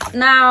it.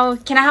 Now,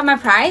 can I have my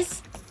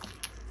prize?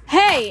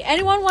 Hey,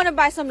 anyone want to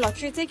buy some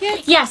lottery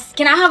tickets? Yes,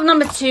 can I have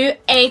number 2,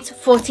 8,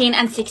 14,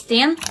 and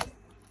 16?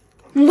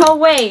 No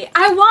way,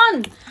 I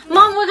won!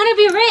 Mom, we're gonna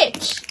be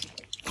rich!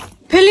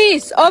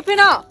 Police, open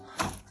up!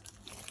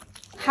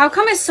 How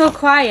come it's so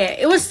quiet?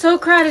 It was so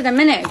crowded a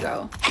minute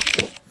ago.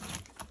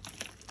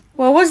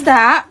 What was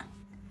that?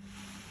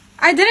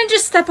 I didn't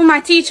just step on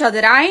my teacher,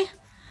 did I?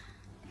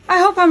 I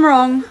hope I'm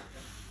wrong.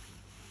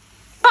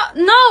 Oh,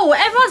 no,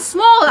 everyone's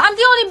small. I'm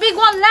the only big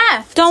one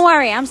left. Don't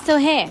worry, I'm still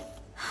here.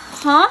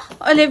 Huh?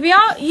 Olivia,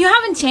 you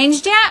haven't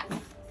changed yet?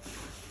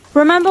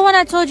 Remember when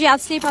I told you I'd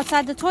sleep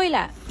outside the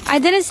toilet? I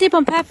didn't sleep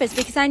on purpose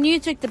because I knew you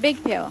took the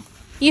big pill.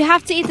 You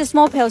have to eat the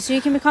small pill so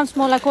you can become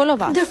small like all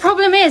of us. The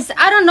problem is,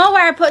 I don't know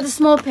where I put the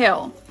small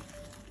pill.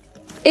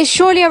 It's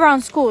surely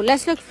around school.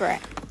 Let's look for it.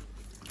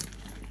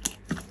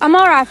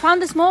 Amara, I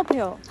found the small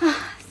pill.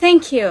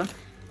 Thank you.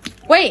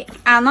 Wait,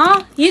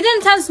 Anna, you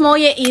didn't turn small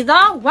yet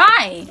either?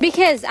 Why?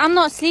 Because I'm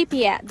not sleepy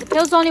yet. The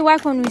pills only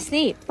work when we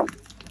sleep.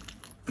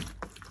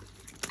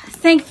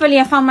 Thankfully,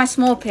 I found my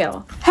small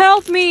pill.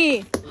 Help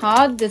me!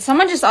 Huh? Did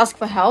someone just ask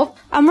for help?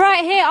 I'm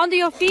right here under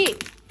your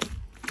feet.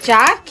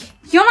 Jack?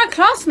 You're my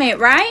classmate,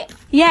 right?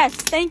 Yes,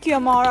 thank you,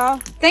 Amara.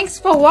 Thanks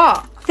for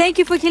what? Thank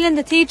you for killing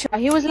the teacher.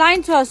 He was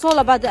lying to us all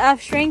about the earth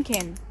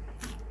shrinking.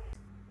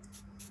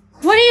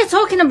 What are you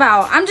talking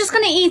about? I'm just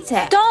gonna eat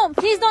it.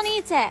 Please don't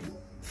eat it.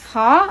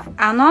 Huh?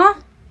 Anna?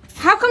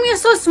 How come you're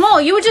so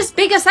small? You were just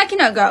big a second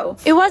ago.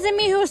 It wasn't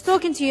me who was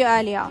talking to you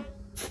earlier.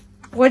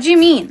 What do you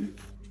mean?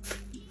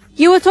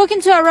 You were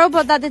talking to a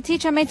robot that the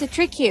teacher made to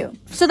trick you,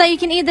 so that you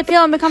can eat the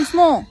pill and become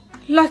small.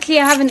 Luckily,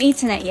 I haven't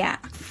eaten it yet.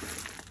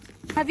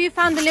 Have you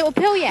found the little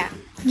pill yet?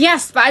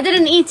 Yes, but I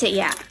didn't eat it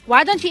yet.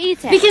 Why don't you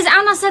eat it? Because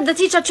Anna said the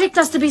teacher tricked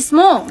us to be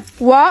small.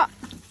 What?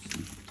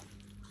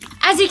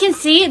 As you can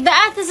see, the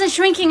earth isn't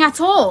shrinking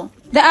at all.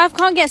 The earth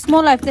can't get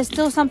smaller if there's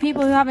still some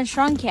people who haven't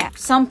shrunk yet.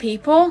 Some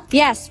people?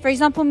 Yes, for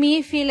example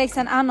me, Felix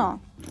and Anna.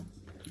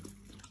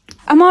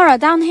 Amara,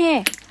 down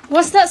here.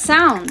 What's that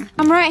sound?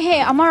 I'm right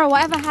here. Amara,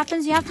 whatever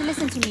happens, you have to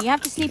listen to me. You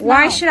have to sleep now.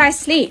 Why should I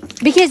sleep?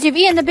 Because you've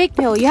eaten the big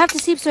pill. You have to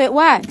sleep so it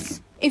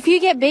works. If you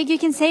get big, you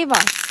can save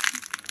us.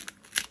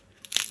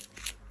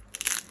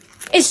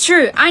 It's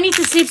true. I need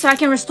to sleep so I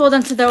can restore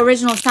them to their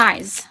original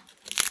size.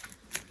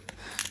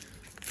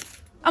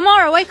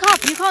 Amara, wake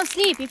up. You can't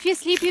sleep. If you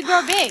sleep, you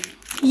grow big.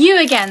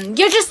 You again.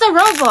 You're just a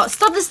robot.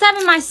 Stop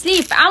disturbing my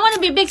sleep. I want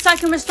to be big so I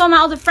can restore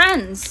my other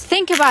friends.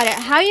 Think about it.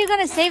 How are you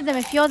going to save them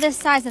if you're this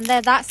size and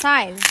they're that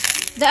size?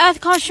 The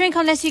earth can't shrink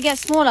unless you get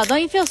smaller.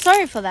 Don't you feel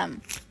sorry for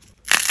them?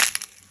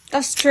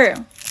 That's true.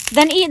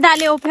 Then eat that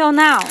little pill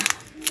now.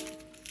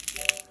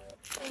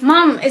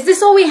 Mom, is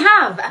this all we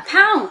have?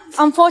 £1?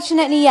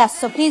 Unfortunately, yes.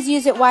 So please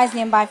use it wisely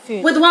and buy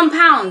food. With £1?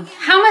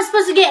 How am I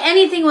supposed to get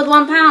anything with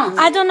 £1?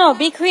 I don't know.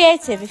 Be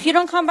creative. If you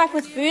don't come back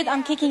with food,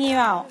 I'm kicking you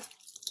out.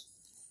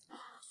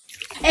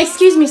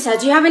 Excuse me, sir.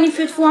 Do you have any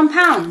food for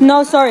 £1?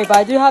 No, sorry, but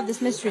I do have this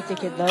mystery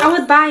ticket, though. I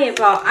would buy it,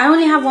 but I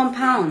only have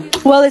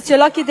 £1. Well, it's your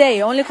lucky day.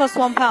 It only costs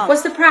 £1.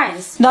 What's the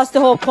price? That's the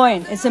whole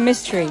point. It's a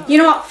mystery. You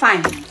know what?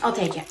 Fine. I'll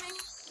take it.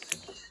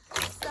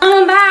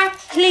 I'm back.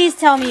 Please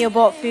tell me you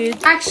bought food.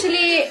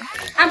 Actually,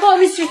 I bought a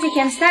mystery ticket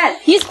instead.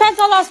 You spent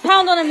our last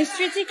 £1 on a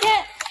mystery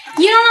ticket?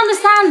 You don't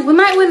understand. We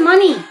might win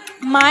money.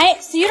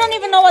 Might? So you don't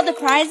even know what the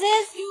prize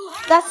is?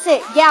 That's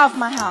it. Get out of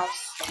my house.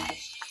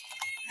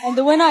 And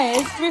the winner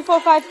is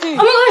 3452. Oh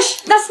my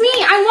gosh, that's me.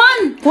 I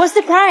won. What's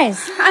the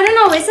prize? I don't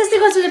know. It says to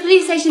go to the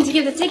police station to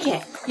give the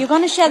ticket. You're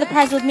gonna share the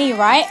prize with me,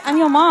 right? I'm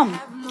your mom.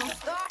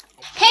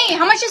 Hey,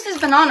 how much is this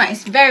banana?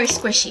 It's very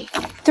squishy.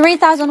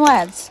 3,000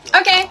 words.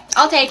 Okay,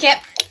 I'll take it.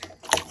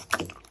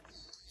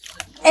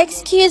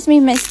 Excuse me,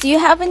 miss. Do you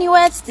have any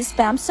words to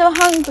spare? I'm so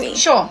hungry.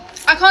 Sure.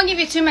 I can't give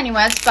you too many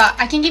words, but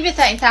I can give you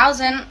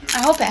 30,000.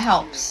 I hope it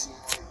helps.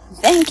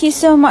 Thank you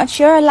so much.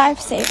 You're a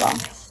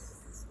lifesaver.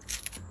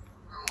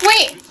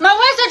 Wait, my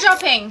words are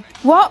dropping.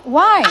 What?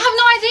 Why? I have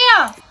no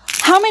idea.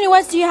 How many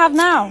words do you have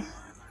now?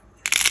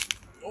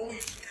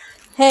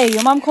 Hey,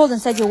 your mom called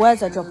and said your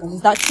words are dropping.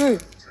 Is that true?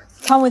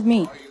 Come with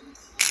me.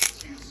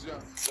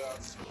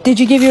 Did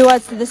you give your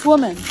words to this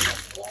woman?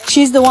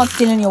 She's the one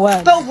stealing your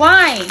words. But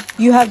why?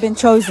 You have been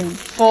chosen.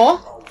 For?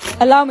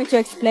 Allow me to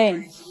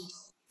explain.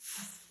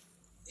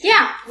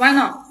 Yeah, why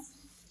not?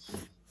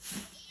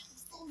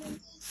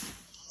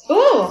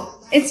 Ooh,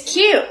 it's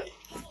cute.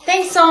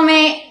 Thanks,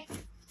 soulmate.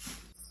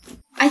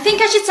 I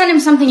think I should send him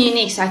something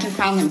unique so I can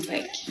find him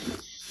quick.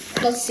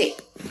 Let's see.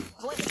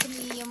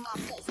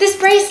 This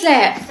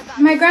bracelet!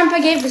 My grandpa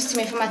gave this to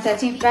me for my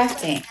 13th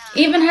birthday. It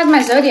even has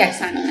my zodiac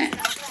sign on it.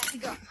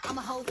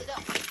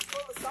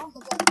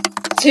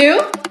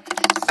 2?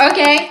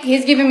 Okay,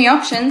 he's giving me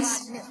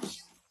options.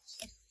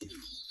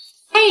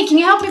 Hey, can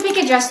you help me pick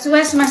a dress to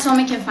wear so my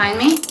soulmate can find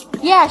me?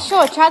 Yeah,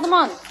 sure. Try them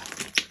on.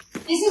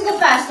 This is the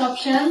first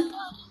option.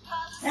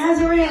 It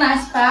has a really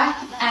nice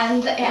back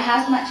and it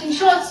has matching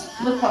shorts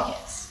with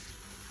pockets.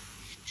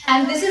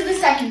 And this is the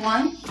second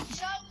one.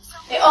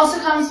 It also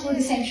comes with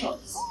the same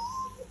shorts.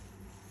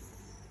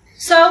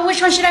 So,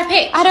 which one should I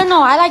pick? I don't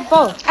know. I like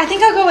both. I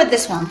think I'll go with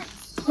this one.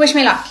 Wish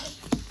me luck.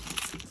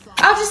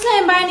 I'll just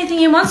let him buy anything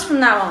he wants from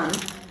now on.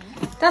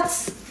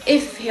 That's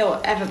if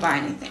he'll ever buy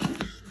anything.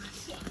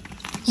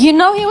 You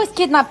know he was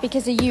kidnapped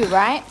because of you,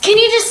 right? Can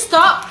you just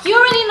stop? You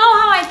already know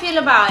how I feel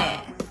about it.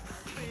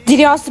 Did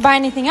he ask to buy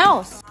anything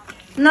else?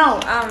 No,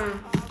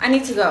 I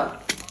need to go.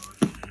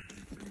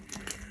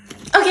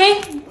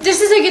 Okay,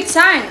 this is a good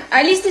sign.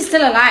 At least he's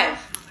still alive.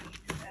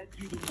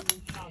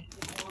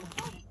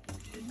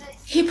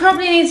 He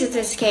probably needs it to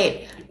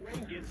escape.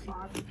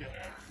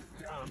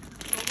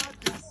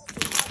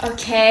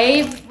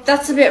 Okay,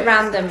 that's a bit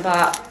random,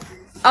 but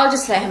I'll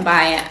just let him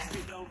buy it.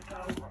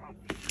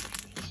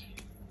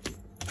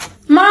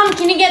 Mom,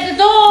 can you get the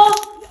door?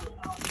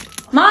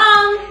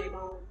 Mom?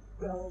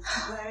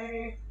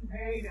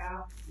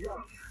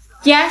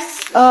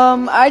 Yes?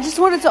 I just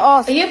wanted to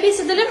ask. Are you a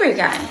pizza delivery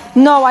guy?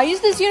 No, I use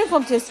this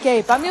uniform to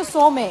escape. I'm your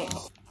soulmate.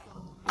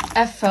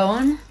 A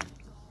phone?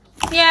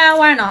 Yeah,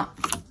 why not?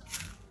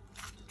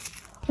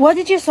 What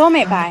did your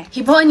soulmate buy?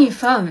 He bought a new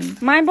phone.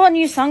 Mine bought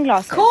new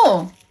sunglasses.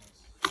 Cool.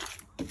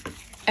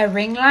 A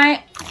ring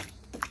light?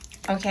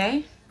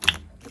 Okay.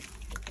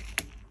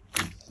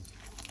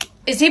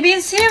 Is he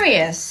being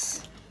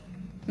serious?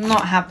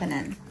 Not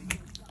happening.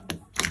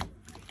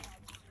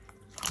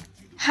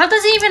 How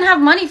does he even have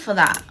money for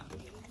that?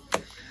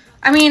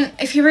 I mean,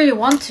 if you really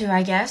want to,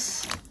 I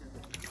guess.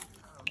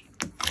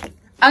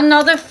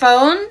 Another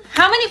phone?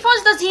 How many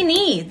phones does he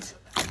need?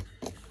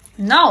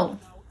 No.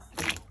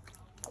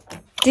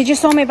 Did your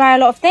soulmate buy a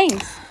lot of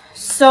things?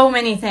 So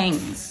many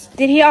things.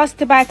 Did he ask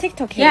to buy a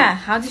TikTok here? Yeah,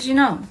 how did you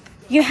know?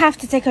 You have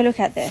to take a look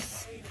at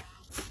this.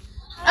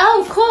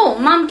 Oh, cool.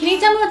 Mom, can you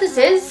tell me what this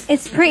is?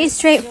 It's pretty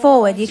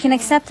straightforward. You can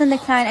accept and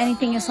decline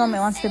anything your soulmate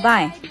wants to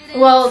buy.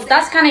 Well,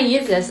 that's kind of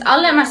useless.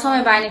 I'll let my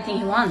soulmate buy anything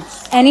he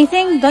wants.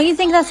 Anything? Don't you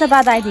think that's a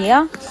bad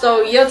idea?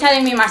 So you're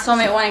telling me my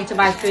soulmate wanting to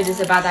buy food is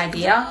a bad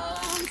idea?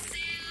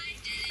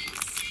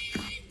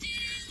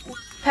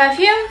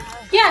 Perfume?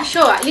 Yeah,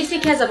 sure. At least he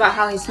cares about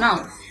how he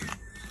smells.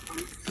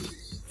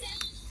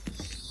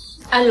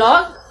 A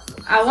lock?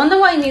 I wonder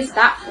what he needs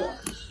that for.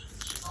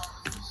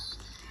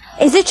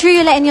 Is it true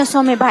you're letting your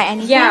soulmate buy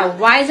anything? Yeah,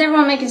 why is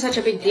everyone making such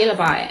a big deal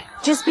about it?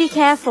 Just be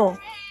careful.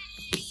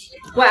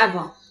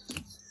 Whatever.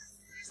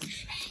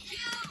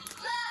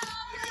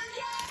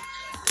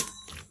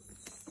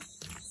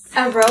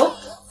 A rope?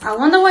 I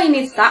wonder what he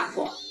needs that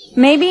for.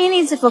 Maybe he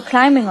needs it for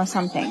climbing or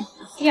something.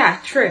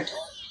 Yeah, true.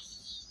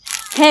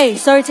 Hey,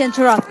 sorry to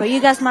interrupt, but you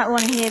guys might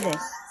want to hear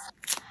this.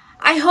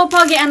 I hope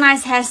I'll get a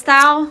nice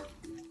hairstyle.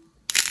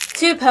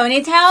 2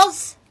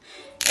 ponytails.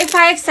 If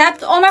I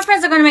accept, all my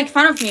friends are going to make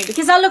fun of me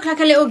because I'll look like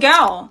a little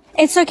girl.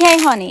 It's okay,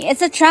 honey.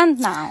 It's a trend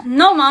now.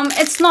 No, Mom,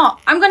 it's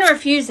not. I'm going to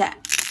refuse it.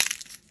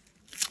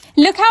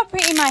 Look how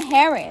pretty my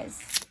hair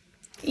is.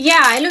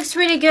 Yeah, it looks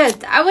really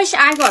good. I wish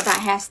I got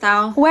that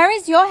hairstyle. Where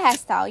is your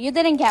hairstyle? You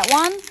didn't get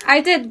one?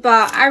 I did,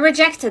 but I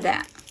rejected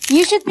it.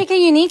 You should pick a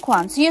unique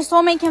one so your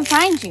soulmate can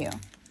find you.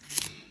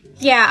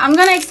 Yeah, I'm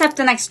going to accept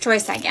the next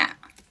choice I get.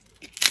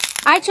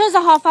 I chose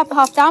a half up,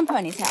 half down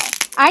ponytail.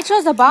 I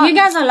chose a bun. You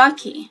guys are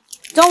lucky.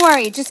 Don't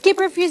worry, just keep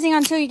refusing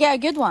until you get a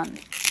good one.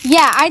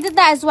 Yeah, I did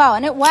that as well,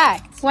 and it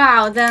worked.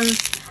 Wow, then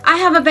I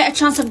have a better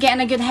chance of getting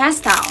a good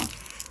hairstyle.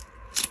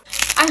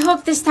 I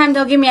hope this time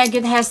they'll give me a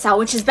good hairstyle,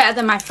 which is better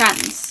than my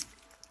friends.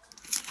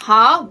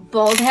 Huh?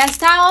 Bald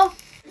hairstyle?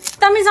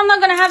 That means I'm not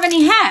gonna have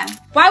any hair.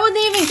 Why would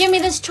they even give me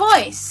this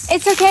choice?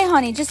 It's okay,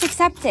 honey. Just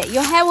accept it.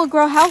 Your hair will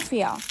grow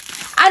healthier.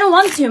 I don't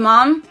want to,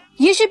 Mom.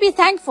 You should be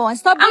thankful and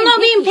stop being I'm not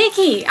picky. being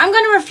picky. I'm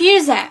gonna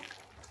refuse it.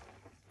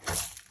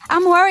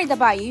 I'm worried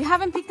about you. You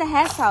haven't picked a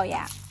hairstyle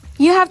yet.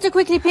 You have to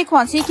quickly pick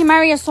one so you can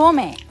marry your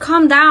soulmate.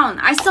 Calm down.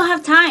 I still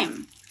have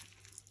time.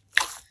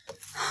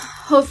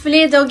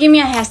 Hopefully, they'll give me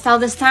a hairstyle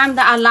this time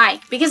that I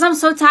like because I'm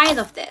so tired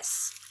of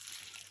this.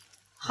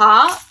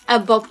 Huh? A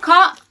bob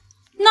cut?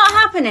 Not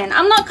happening.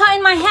 I'm not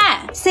cutting my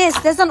hair. Sis,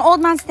 there's an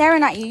old man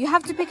staring at you. You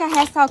have to pick a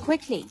hairstyle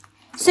quickly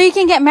so you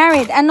can get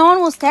married and no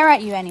one will stare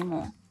at you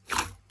anymore.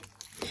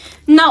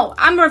 No,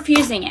 I'm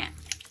refusing it.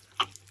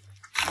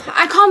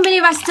 I can't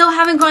believe I still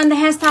haven't gotten the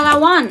hairstyle I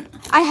want.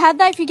 I heard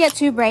that if you get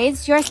 2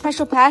 braids, you're a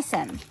special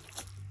person.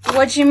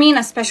 What do you mean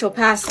a special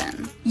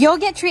person? You'll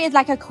get treated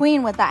like a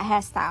queen with that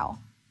hairstyle.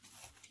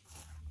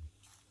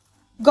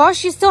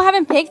 Gosh, you still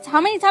haven't picked? How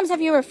many times have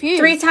you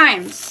refused? 3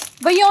 times.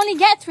 But you only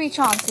get 3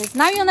 chances.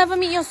 Now you'll never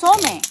meet your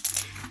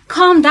soulmate.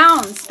 Calm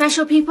down.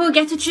 Special people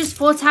get to choose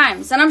 4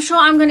 times, and I'm sure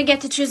I'm gonna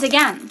get to choose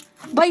again.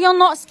 But you're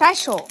not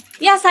special.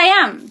 Yes, I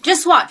am.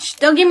 Just watch.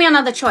 They'll give me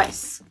another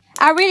choice.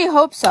 I really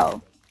hope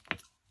so.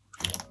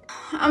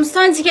 I'm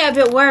starting to get a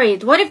bit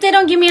worried. What if they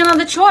don't give me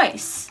another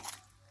choice?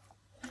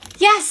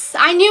 Yes,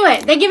 I knew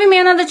it. They're giving me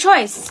another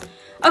choice.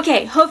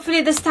 Okay,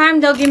 hopefully this time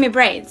they'll give me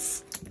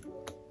braids.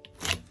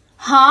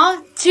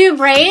 Huh? 2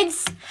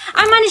 braids?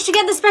 I managed to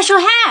get the special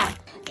hair.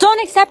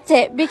 Don't accept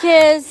it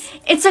because...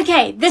 It's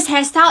okay. This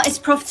hairstyle is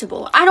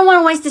profitable. I don't want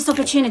to waste this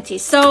opportunity,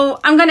 so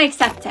I'm gonna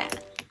accept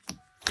it.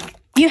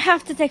 You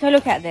have to take a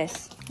look at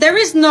this. There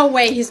is no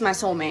way he's my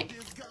soulmate.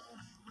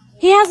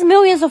 He has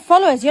millions of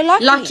followers. You're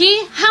lucky. Lucky?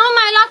 How am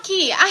I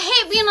lucky? I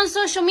hate being on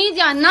social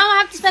media and now I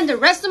have to spend the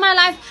rest of my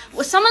life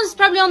with someone who's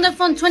probably on their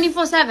phone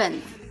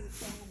 24/7.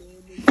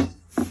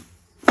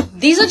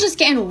 These are just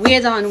getting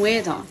weirder and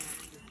weirder.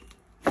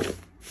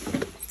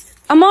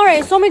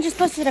 Amara, someone just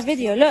posted a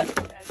video. Look.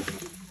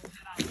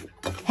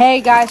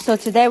 Hey guys, so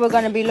today we're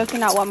going to be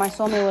looking at what my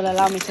soulmate will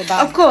allow me to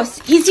buy. Of course,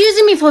 he's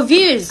using me for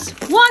views.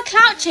 What a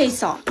clout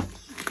chaser.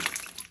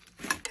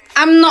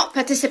 I'm not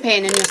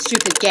participating in your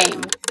stupid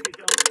game.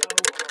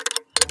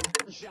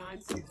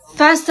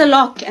 First a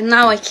lock and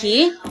now a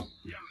key?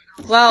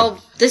 Well,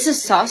 this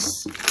is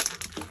sus.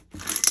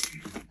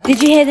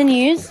 Did you hear the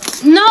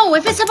news? No,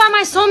 if it's about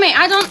my soulmate,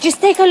 I don't...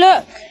 Just take a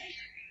look.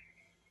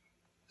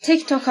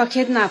 TikToker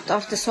kidnapped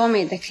after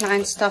soulmate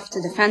declined stuff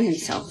to defend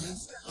himself.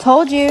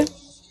 Told you.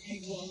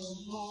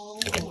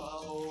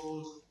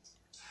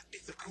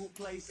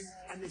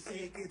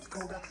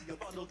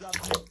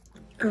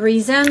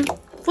 Reason?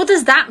 What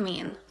does that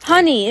mean?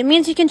 Honey, it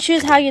means you can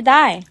choose how you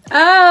die.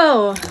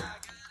 Oh,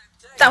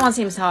 that one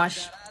seems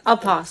harsh. I'll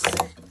pass.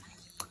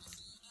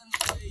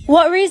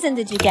 What reason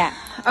did you get?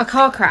 A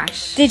car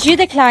crash. Did you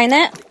decline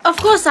it? Of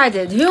course I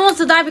did. Who wants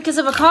to die because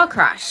of a car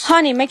crash?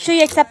 Honey, make sure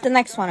you accept the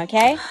next one,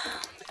 okay?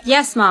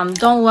 Yes, Mom.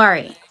 Don't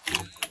worry.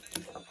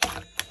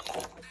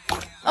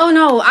 Oh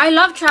no, I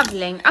love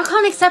traveling. I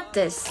can't accept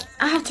this.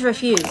 I have to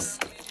refuse.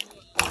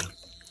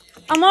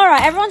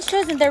 Amara, everyone's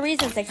chosen their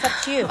reasons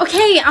except you.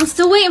 Okay, I'm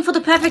still waiting for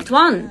the perfect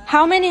one.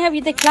 How many have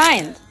you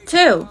declined?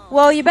 2.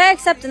 Well, you better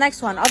accept the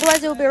next one,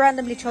 otherwise it will be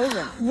randomly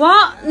chosen.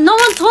 What? No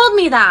one told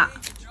me that.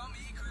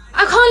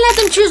 I can't let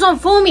them choose one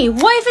for me.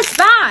 What if it's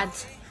bad?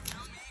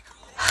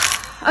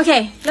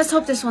 Okay, let's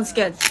hope this one's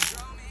good.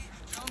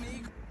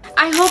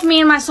 I hope me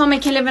and my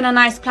soulmate can live in a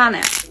nice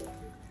planet.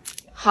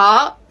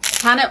 Huh?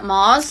 Planet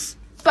Mars?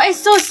 But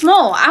it's so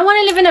small. I want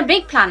to live in a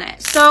big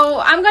planet, so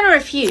I'm gonna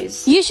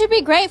refuse. You should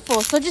be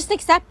grateful, so just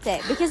accept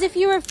it. Because if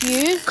you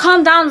refuse...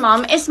 Calm down,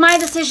 Mom. It's my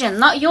decision,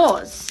 not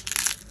yours.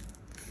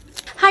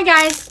 Hi,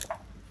 guys.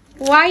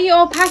 Why are you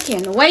all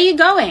packing? Where are you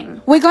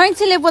going? We're going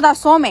to live with our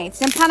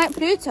soulmates in planet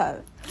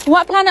Pluto.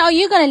 What planet are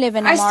you going to live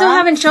in, Amara? I still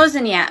haven't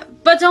chosen yet,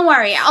 but don't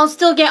worry. I'll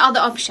still get other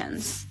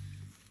options.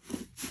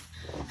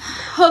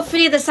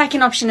 Hopefully the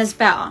second option is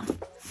better.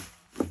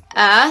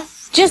 Earth?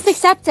 Just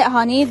accept it,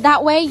 honey.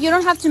 That way you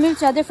don't have to move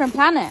to a different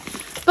planet.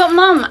 But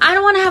Mom, I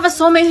don't want to have a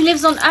soulmate who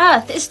lives on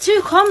Earth. It's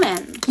too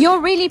common. You're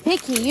really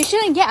picky. You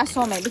shouldn't get a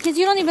soulmate because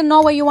you don't even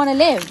know where you want to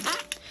live.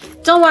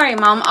 Don't worry,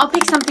 Mom. I'll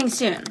pick something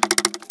soon.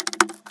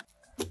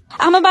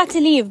 I'm about to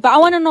leave, but I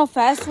want to know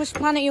first which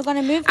planet you're going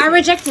to move to. I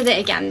rejected it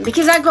again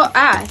because I got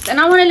Earth and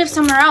I want to live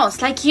somewhere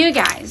else, like you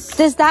guys.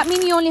 Does that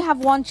mean you only have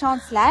 1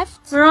 chance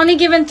left? We're only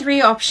given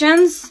 3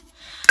 options.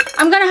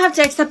 I'm going to have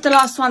to accept the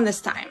last one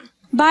this time.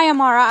 Bye,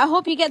 Amara. I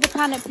hope you get the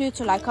planet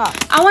Pluto like us.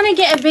 I want to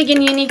get a big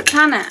and unique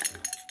planet.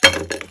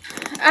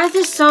 Earth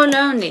is so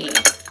lonely.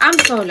 I'm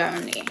so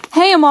lonely.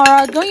 Hey,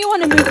 Amara, don't you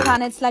want to move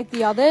planets like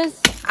the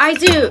others? I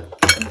do.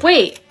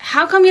 Wait,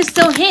 how come you're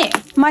still here?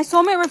 My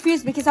soulmate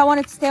refused because I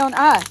wanted to stay on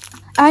Earth.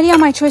 Earlier,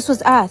 my choice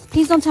was Earth.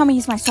 Please don't tell me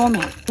he's my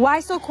soulmate. Why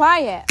so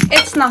quiet?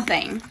 It's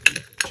nothing.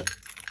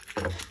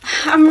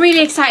 I'm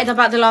really excited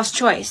about the last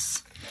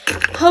choice.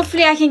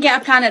 Hopefully I can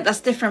get a planet that's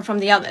different from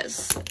the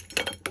others.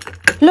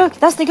 Look,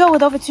 that's the girl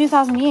with over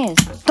 2,000 years.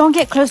 Don't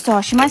get close to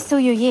her. She might steal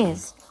your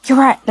years. You're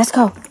right. Let's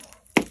go.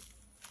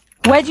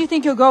 Where do you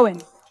think you're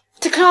going?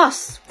 To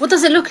class. What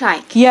does it look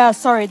like? Yeah,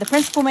 sorry, the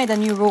principal made a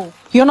new rule.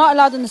 You're not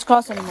allowed in this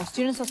class anymore.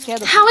 Students are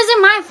scared of you. How is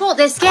it my fault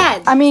they're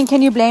scared? I mean,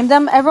 can you blame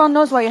them? Everyone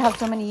knows why you have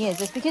so many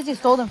years. It's because you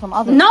stole them from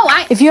others. No,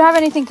 If you have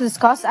anything to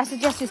discuss, I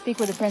suggest you speak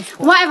with the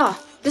principal. Whatever.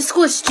 This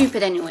school is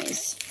stupid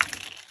anyways.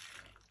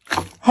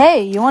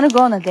 Hey, you want to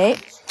go on a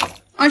date?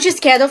 Aren't you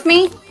scared of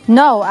me?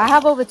 No, I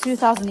have over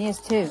 2,000 years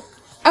too.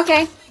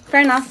 Okay,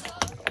 fair enough.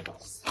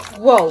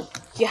 Whoa,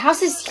 your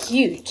house is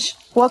huge.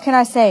 What can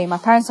I say? My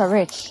parents are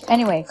rich.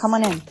 Anyway, come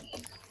on in.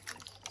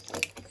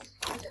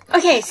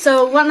 Okay,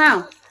 so what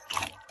now?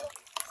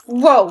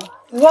 Whoa,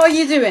 what are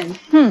you doing?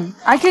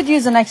 I could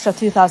use an extra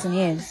 2,000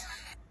 years.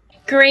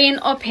 Green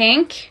or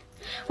pink?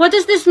 What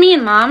does this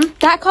mean, Mom?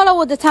 That color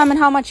will determine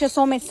how much your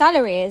soulmate's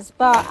salary is,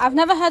 but I've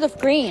never heard of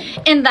green.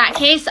 In that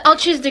case, I'll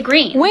choose the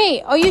green.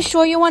 Wait, are you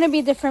sure you want to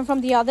be different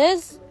from the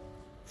others?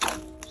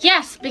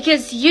 Yes,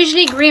 because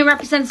usually green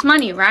represents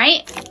money,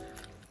 right?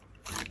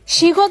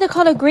 She got the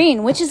color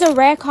green, which is a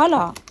rare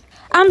color.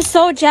 I'm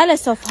so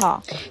jealous of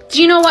her.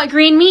 Do you know what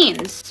green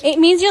means? It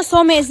means your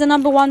soulmate is the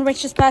 #1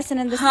 richest person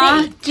in the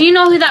city. Do you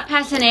know who that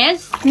person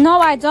is? No,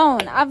 I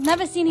don't. I've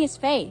never seen his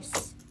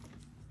face.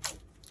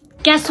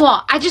 Guess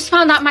what? I just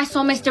found out my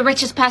soulmate's the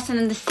richest person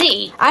in the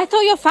city. I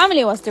thought your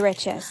family was the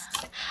richest.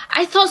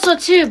 I thought so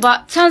too,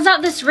 but turns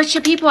out there's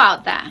richer people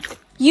out there.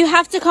 You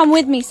have to come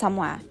with me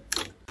somewhere.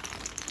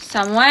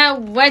 Somewhere?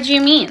 Where do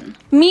you mean?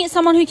 Meet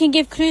someone who can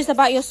give clues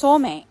about your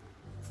soulmate.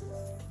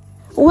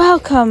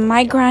 Welcome,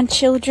 my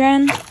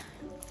grandchildren.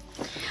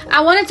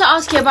 I wanted to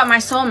ask you about my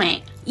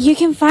soulmate. You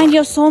can find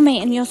your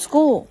soulmate in your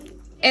school.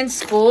 In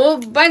school?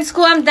 But in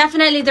school I'm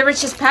definitely the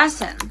richest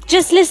person.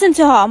 Just listen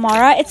to her,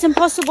 Amara. It's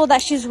impossible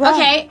that she's wrong.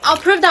 Okay, I'll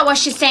prove that what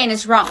she's saying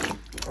is wrong.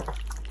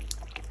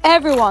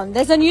 Everyone,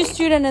 there's a new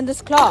student in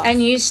this class. A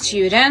new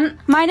student?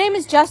 My name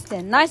is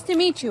Justin. Nice to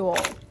meet you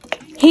all.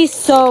 He's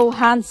so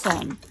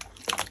handsome.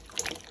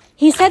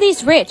 He said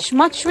he's rich,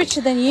 much richer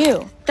than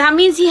you. That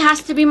means he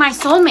has to be my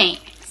soulmate.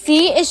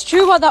 See, it's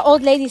true what that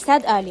old lady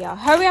said earlier.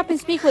 Hurry up and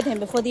speak with him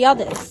before the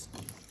others.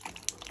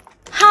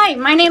 Hi,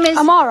 my name is...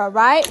 Amara,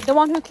 right? The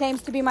one who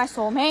claims to be my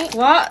soulmate?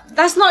 What?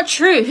 That's not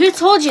true. Who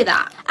told you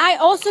that? I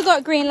also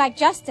got green like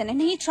Justin,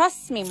 and he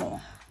trusts me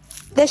more.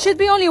 There should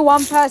be only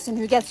one person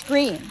who gets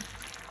green.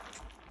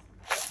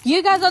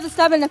 You guys are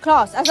disturbing the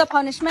class. As a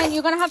punishment,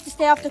 you're gonna have to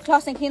stay after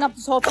class and clean up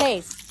this whole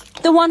place.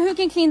 The one who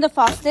can clean the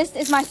fastest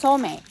is my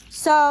soulmate.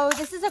 So,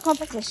 this is a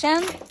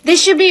competition.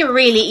 This should be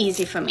really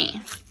easy for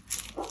me.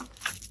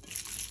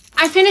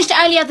 I finished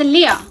earlier than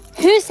Leah.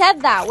 Who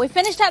said that? We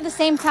finished at the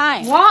same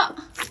time. What?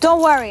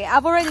 Don't worry,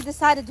 I've already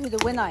decided who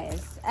the winner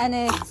is. And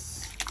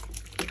it's...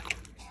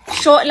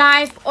 Short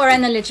life or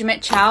an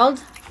illegitimate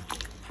child?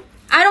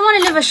 I don't want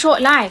to live a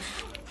short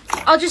life.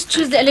 I'll just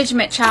choose the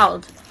illegitimate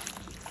child.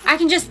 I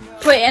can just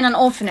put it in an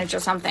orphanage or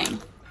something.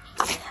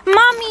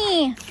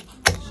 Mommy!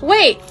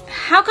 Wait,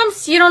 how come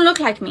you don't look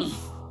like me?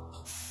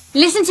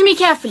 Listen to me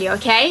carefully,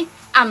 okay?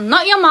 I'm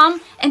not your mom,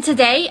 and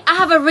today I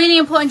have a really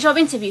important job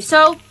interview,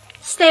 so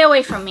stay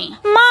away from me.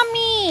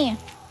 Mommy!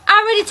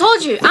 I already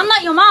told you, I'm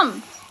not your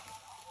mom.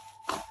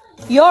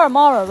 You're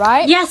Amara,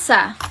 right? Yes,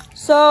 sir.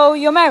 So,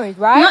 you're married,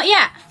 right? Not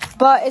yet.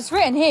 But it's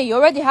written here, you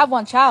already have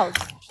one child.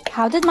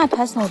 How did my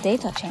personal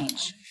data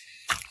change?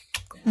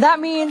 That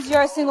means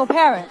you're a single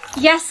parent.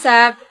 Yes,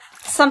 sir.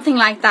 Something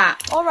like that.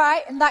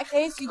 Alright, in that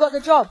case, you got the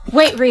job.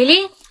 Wait,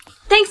 really?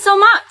 Thanks so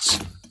much.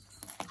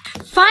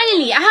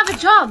 Finally, I have a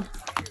job.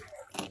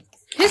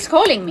 Who's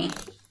calling me?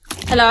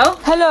 Hello?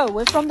 Hello,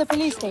 we're from the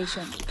police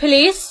station.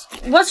 Police?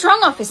 What's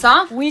wrong,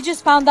 officer? We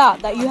just found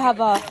out that you have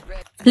a...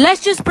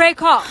 Let's just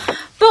break up.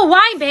 But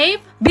why, babe?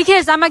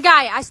 Because I'm a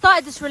guy. I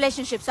started this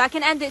relationship, so I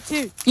can end it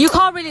too. You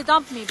can't really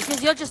dump me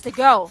because you're just a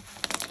girl.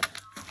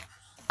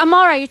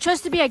 Amara, you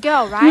chose to be a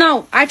girl, right?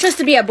 No, I chose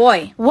to be a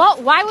boy.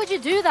 What? Why would you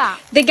do that?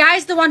 The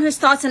guy's the one who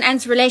starts and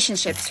ends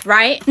relationships,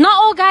 right? Not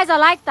all guys are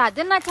like that.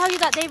 Didn't I tell you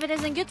that David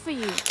isn't good for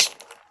you?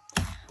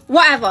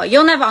 Whatever,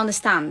 you'll never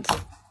understand.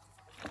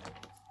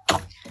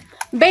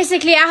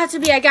 Basically, I had to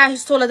be a guy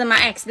who's taller than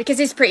my ex because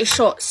he's pretty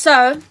short,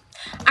 so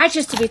I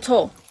chose to be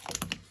tall.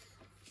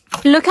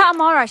 Look at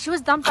Amara. She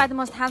was dumped by the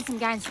most handsome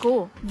guy in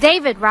school.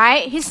 David,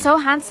 right? He's so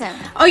handsome.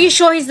 Are you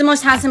sure he's the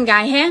most handsome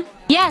guy here?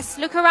 Yes,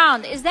 look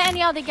around. Is there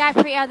any other guy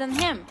prettier than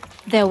him?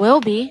 There will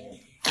be.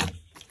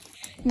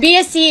 Be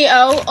a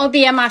CEO or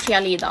be a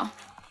mafia leader.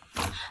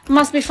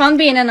 Must be fun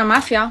being in a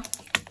mafia.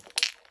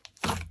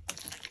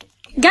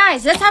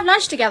 Guys, let's have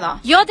lunch together.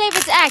 You're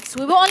David's ex.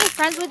 We were only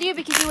friends with you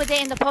because you were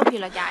dating the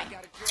popular guy.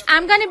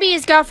 I'm gonna be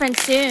his girlfriend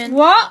soon.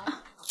 What?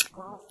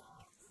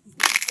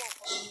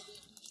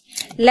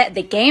 Let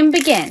the game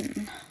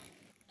begin.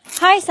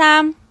 Hi,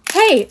 Sam.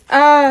 Hey,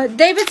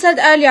 David said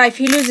earlier if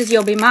he loses,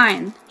 you'll be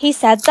mine. He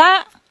said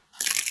that?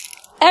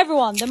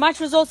 Everyone, the match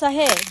results are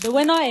here. The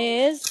winner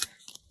is...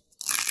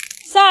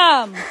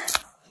 Sam!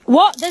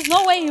 What? There's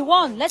no way he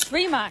won. Let's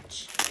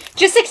rematch.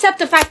 Just accept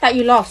the fact that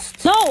you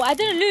lost. No, I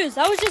didn't lose.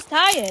 I was just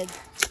tired.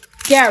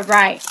 Yeah,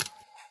 right.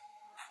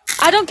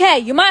 I don't care.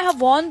 You might have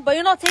won, but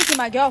you're not taking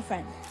my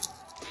girlfriend.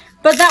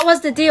 But that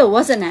was the deal,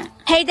 wasn't it?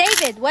 Hey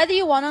David, whether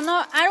you want or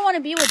not, I don't want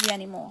to be with you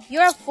anymore.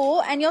 You're a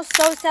fool and you're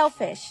so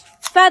selfish.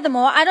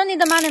 Furthermore, I don't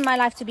need a man in my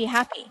life to be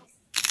happy.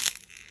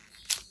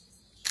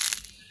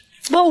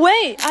 But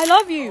wait, I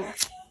love you.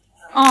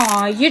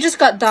 Aw, you just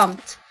got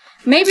dumped.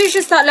 Maybe you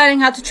should start learning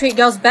how to treat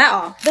girls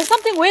better. There's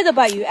something weird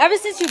about you. Ever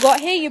since you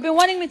got here, you've been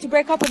wanting me to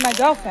break up with my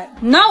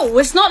girlfriend. No,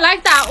 it's not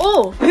like that at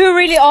all. Who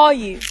really are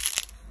you?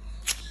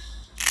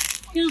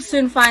 You'll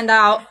soon find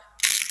out.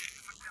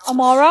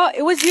 Amara,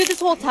 it was you this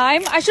whole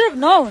time? I should have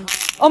known.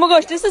 Oh my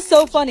gosh, this is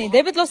so funny.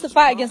 David lost the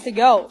fight against a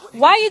girl.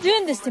 Why are you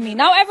doing this to me?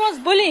 Now everyone's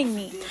bullying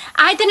me.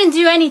 I didn't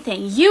do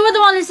anything. You were the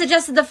one who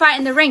suggested the fight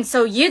in the ring,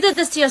 so you did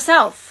this to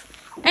yourself.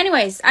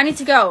 Anyways, I need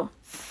to go.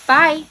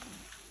 Bye.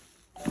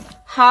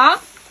 Huh?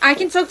 I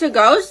can talk to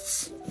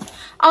ghosts?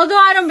 Although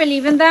I don't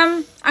believe in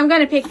them, I'm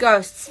gonna pick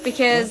ghosts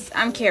because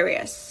I'm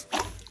curious.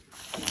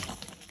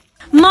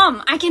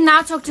 Mom, I can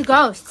now talk to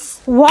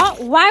ghosts. What?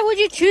 Why would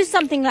you choose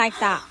something like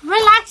that?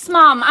 Relax,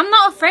 Mom. I'm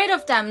not afraid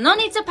of them. No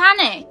need to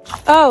panic.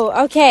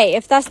 Oh, okay.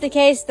 If that's the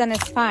case, then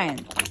it's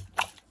fine.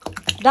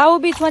 That will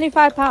be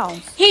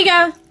 £25. Here you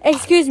go.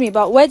 Excuse me,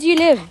 but where do you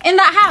live? In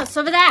that house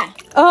over there.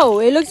 Oh,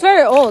 it looks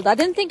very old. I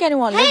didn't think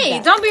anyone lived there.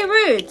 Hey, don't be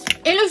rude.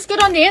 It looks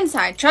good on the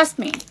inside. Trust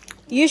me.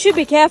 You should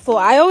be careful.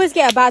 I always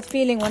get a bad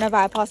feeling whenever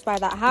I pass by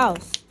that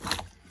house.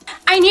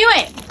 I knew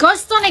it.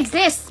 Ghosts don't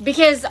exist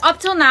because up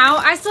till now,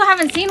 I still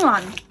haven't seen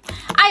one.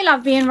 I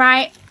love being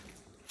right.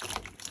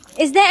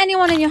 Is there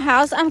anyone in your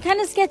house? I'm kind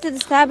of scared to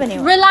disturb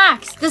anyone.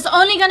 Relax. There's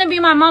only going to be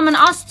my mom and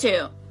us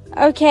two.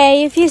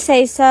 Okay, if you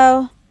say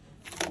so.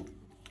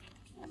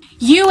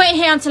 You wait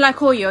here until I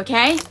call you,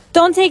 okay?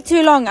 Don't take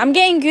too long. I'm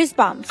getting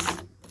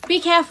goosebumps. Be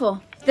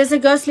careful. There's a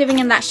ghost living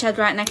in that shed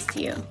right next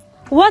to you.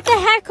 What the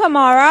heck,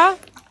 Amara?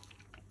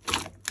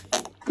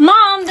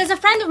 Mom, there's a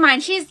friend of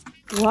mine. She's...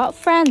 What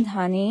friend,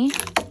 honey?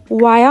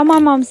 Why are my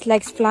mom's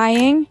legs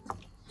flying?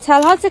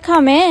 Tell her to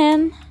come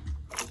in.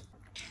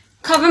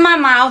 Cover my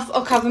mouth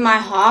or cover my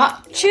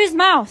heart? Choose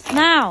mouth,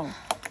 now.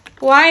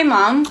 Why,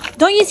 Mom?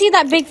 Don't you see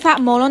that big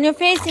fat mole on your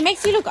face? It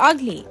makes you look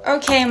ugly.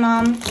 Okay,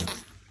 Mom.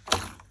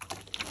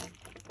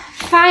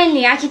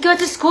 Finally, I could go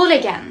to school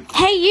again.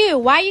 Hey you,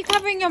 why are you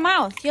covering your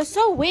mouth? You're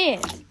so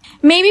weird.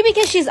 Maybe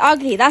because she's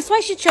ugly. That's why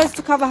she chose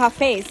to cover her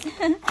face.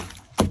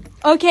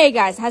 Okay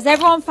guys, has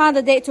everyone found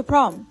a date to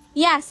prom?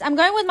 Yes, I'm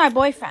going with my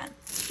boyfriend.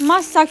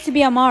 Must suck to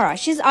be Amara.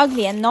 She's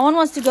ugly and no one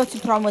wants to go to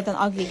prom with an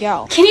ugly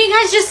girl. Can you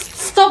guys just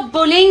stop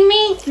bullying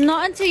me?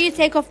 Not until you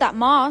take off that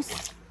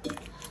mask.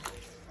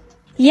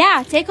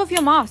 Yeah, take off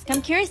your mask.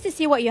 I'm curious to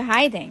see what you're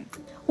hiding.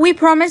 We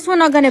promise we're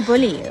not gonna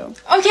bully you.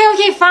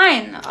 Okay,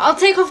 fine. I'll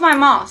take off my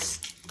mask.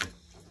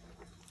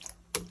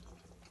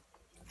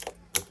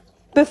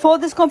 Before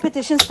this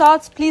competition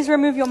starts, please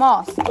remove your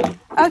mask.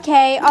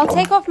 Okay, I'll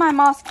take off my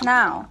mask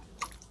now.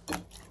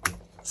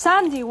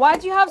 Sandy, why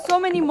do you have so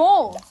many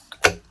moles?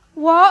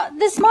 What?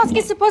 This mask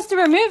is supposed to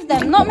remove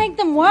them, not make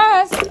them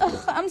worse.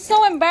 Ugh, I'm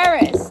so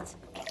embarrassed.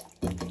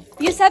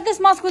 You said this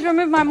mask would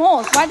remove my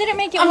moles. Why did it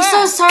make it worse?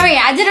 I'm so sorry.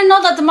 I didn't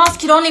know that the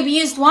mask could only be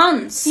used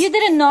once. You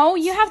didn't know?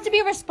 You have to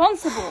be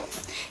responsible.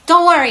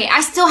 Don't worry.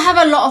 I still have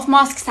a lot of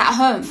masks at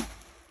home.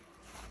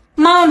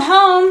 Mom, I'm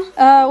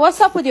home.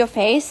 What's up with your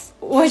face?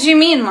 What do you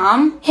mean,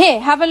 Mom? Here,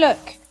 have a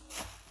look.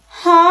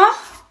 Huh?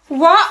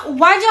 What?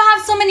 Why do I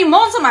have so many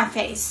moles on my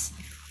face?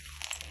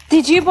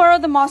 Did you borrow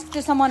the mask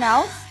to someone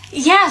else?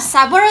 Yes,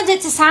 I borrowed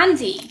it to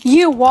Sandy.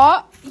 You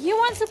what? You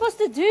weren't supposed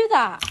to do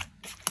that.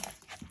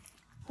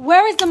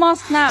 Where is the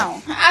mask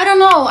now? I don't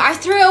know. I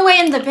threw it away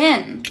in the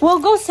bin. Well,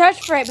 go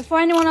search for it before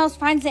anyone else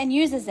finds it and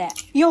uses it.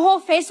 Your whole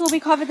face will be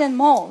covered in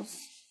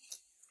moles.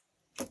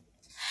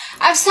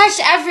 I've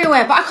searched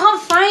everywhere, but I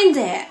can't find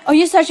it. Are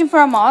you searching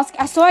for a mask?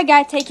 I saw a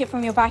guy take it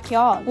from your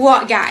backyard.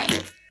 What guy?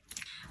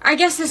 I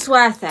guess it's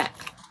worth it.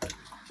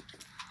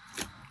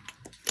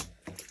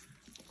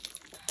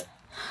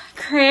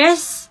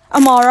 Chris?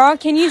 Amara,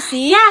 can you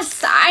see?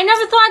 Yes, I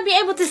never thought I'd be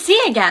able to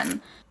see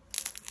again.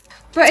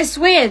 But it's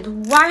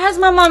weird. Why has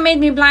my mom made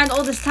me blind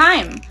all this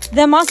time?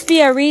 There must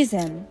be a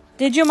reason.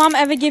 Did your mom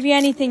ever give you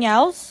anything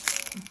else?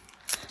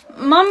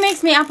 Mom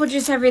makes me apple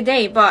juice every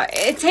day, but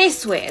it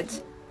tastes weird.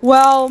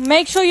 Well,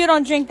 make sure you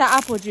don't drink that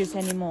apple juice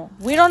anymore.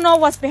 We don't know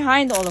what's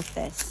behind all of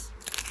this.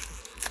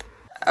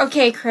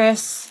 Okay,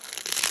 Chris.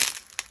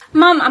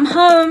 Mom, I'm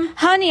home.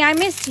 Honey, I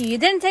missed you. You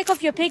didn't take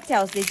off your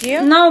pigtails, did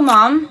you? No,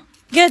 Mom.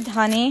 Good,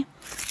 honey.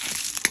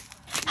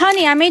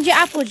 Honey, I made you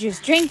apple juice.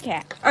 Drink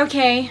it.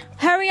 Okay.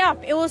 Hurry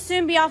up. It will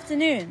soon be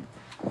afternoon.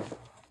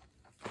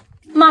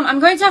 Mom, I'm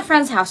going to a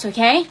friend's house,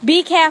 okay?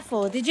 Be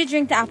careful. Did you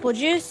drink the apple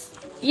juice?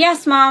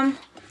 Yes, Mom.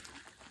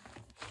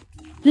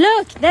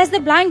 Look, there's the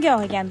blind girl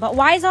again, but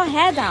why is her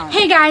hair down?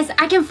 Hey guys,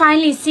 I can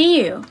finally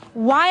see you.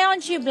 Why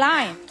aren't you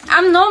blind?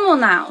 I'm normal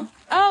now.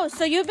 Oh,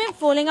 so you've been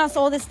fooling us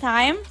all this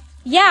time?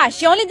 Yeah,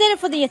 she only did it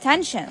for the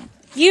attention.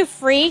 You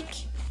freak.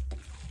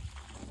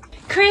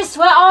 Chris,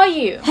 where are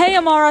you? Hey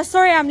Amara,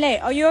 sorry I'm late.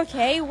 Are you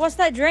okay? What's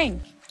that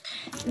drink?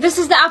 This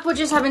is the apple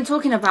juice I've been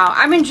talking about.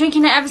 I've been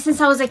drinking it ever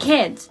since I was a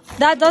kid.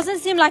 That doesn't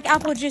seem like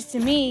apple juice to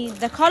me.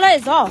 The color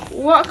is off.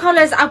 What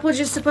color is apple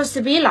juice supposed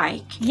to be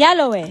like?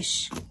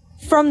 Yellowish.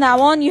 From now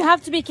on, you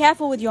have to be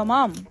careful with your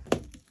mom.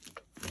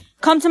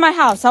 Come to my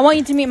house. I want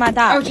you to meet my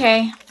dad.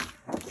 Okay.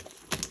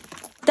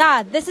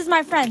 Dad, this is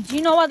my friend. Do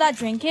you know what that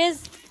drink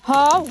is?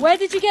 Huh? Where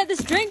did you get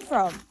this drink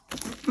from?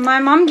 My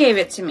mom gave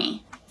it to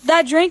me.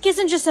 That drink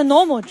isn't just a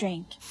normal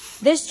drink.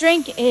 This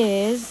drink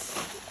is...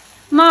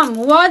 Mom,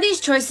 what are these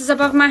choices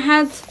above my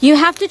head? You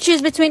have to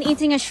choose between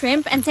eating a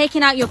shrimp and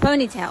taking out your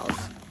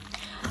ponytails.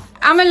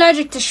 I'm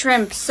allergic to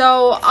shrimp,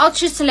 so I'll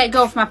choose to let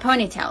go of my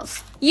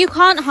ponytails. You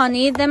can't,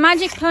 honey. They're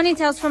magic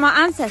ponytails from our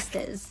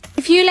ancestors.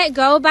 If you let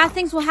go, bad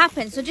things will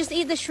happen, so just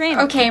eat the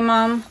shrimp. Okay,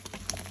 Mom.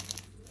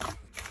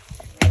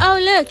 Oh,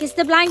 look, it's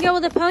the blind girl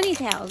with the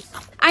ponytails.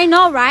 I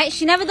know, right?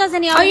 She never does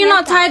any other Are you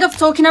not haircut. tired of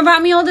talking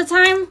about me all the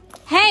time?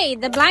 Hey,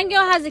 the blind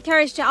girl has the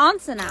courage to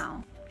answer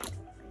now.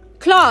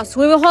 Class,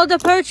 we will hold a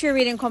poetry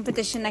reading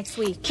competition next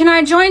week. Can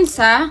I join,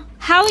 sir?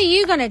 How are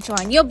you gonna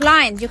join? You're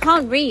blind. You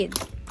can't read.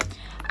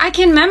 I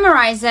can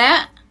memorize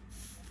it.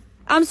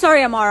 I'm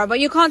sorry, Amara, but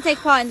you can't take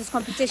part in this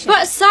competition.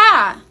 But,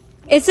 sir!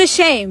 It's a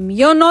shame.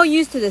 You're not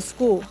used to the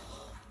school.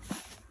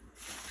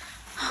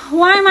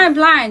 Why am I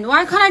blind?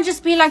 Why can't I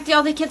just be like the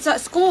other kids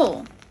at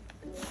school?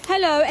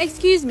 Hello,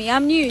 excuse me.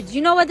 I'm new. Do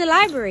you know where the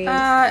library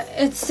is?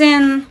 It's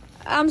in...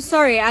 I'm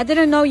sorry. I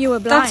didn't know you were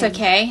blind. That's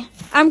okay.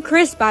 I'm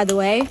Chris, by the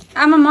way.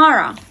 I'm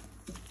Amara.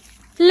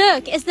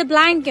 Look, it's the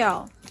blind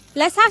girl.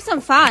 Let's have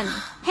some fun.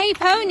 Hey,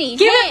 Pony.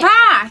 Give it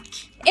back!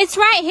 It's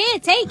right here.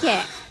 Take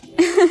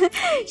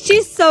it.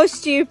 She's so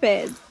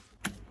stupid.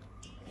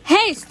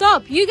 Hey,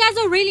 stop. You guys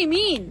are really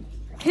mean.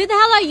 Who the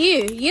hell are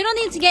you? You don't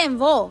need to get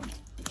involved.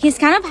 He's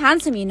kind of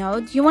handsome, you know.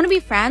 Do you want to be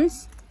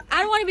friends? I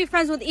don't want to be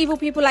friends with evil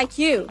people like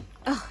you.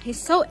 Ugh,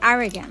 he's so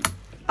arrogant.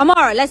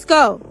 Amara, let's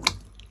go.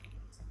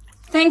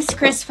 Thanks,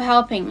 Chris, for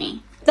helping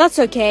me. That's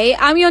okay.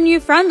 I'm your new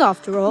friend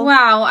after all.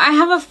 Wow, I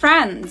have a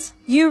friend.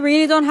 You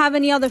really don't have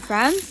any other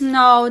friends?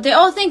 No, they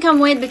all think I'm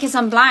weird because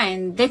I'm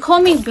blind. They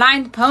call me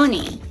Blind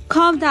Pony.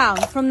 Calm down.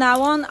 From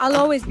now on, I'll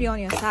always be on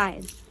your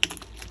side.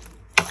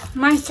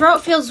 My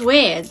throat feels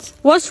weird.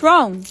 What's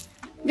wrong?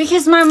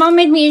 Because my mom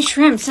made me eat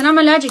shrimps and I'm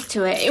allergic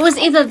to it. It was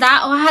either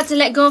that or I had to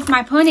let go of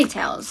my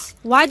ponytails.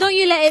 Why don't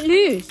you let it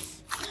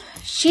loose?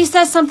 She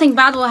says something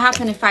bad will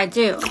happen if I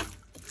do.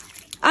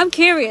 I'm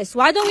curious.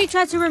 Why don't we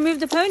try to remove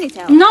the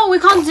ponytail? No, we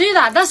can't do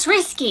that. That's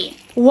risky.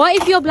 What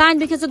if you're blind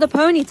because of the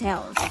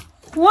ponytails?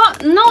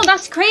 What? No,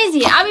 that's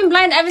crazy. I've been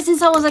blind ever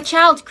since I was a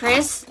child,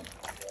 Chris.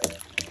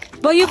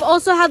 But you've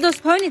also had those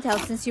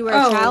ponytails since you were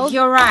a child. Oh,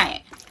 you're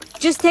right.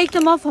 Just take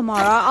them off,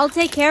 Amara. I'll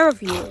take care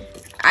of you.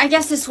 I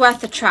guess it's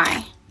worth a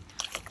try.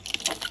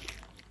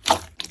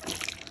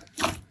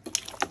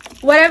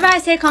 Whatever I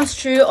say comes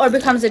true or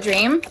becomes a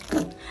dream.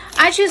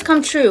 I choose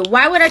come true.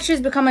 Why would I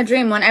choose become a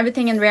dream when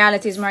everything in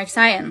reality is more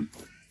exciting?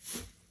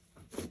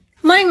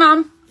 Morning,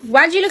 Mom.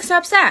 Why do you look so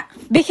upset?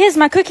 Because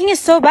my cooking is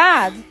so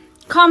bad.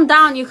 Calm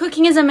down. Your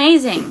cooking is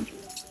amazing.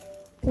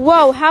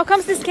 Whoa, how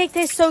comes this cake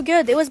tastes so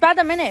good? It was bad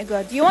a minute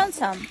ago. Do you want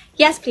some?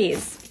 Yes,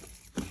 please.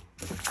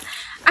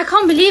 I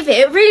can't believe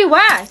it. It really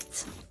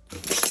worked.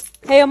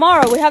 Hey,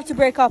 Amara, we have to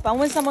break up. I'm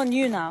with someone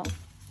new now.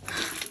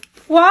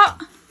 What?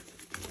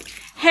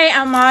 Hey,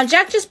 Amma,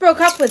 Jack just broke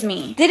up with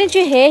me. Didn't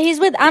you hear? He's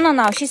with Anna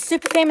now. She's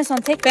super famous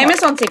on TikTok.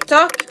 Famous on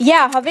TikTok?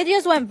 Yeah, her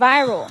videos went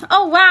viral.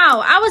 Oh,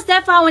 wow. I was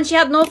there for her when she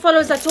had no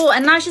followers at all,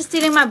 and now she's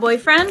stealing my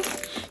boyfriend.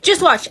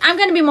 Just watch. I'm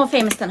going to be more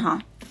famous than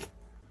her.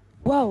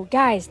 Whoa,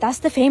 guys, that's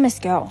the famous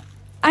girl.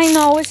 I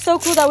know. It's so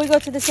cool that we go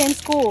to the same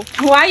school.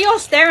 Why are you all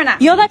staring at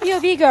me? You're that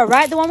POV girl,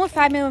 right? The one with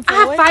 5 million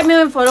followers? I have 5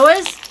 million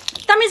followers?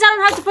 That means I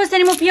don't have to post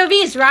any more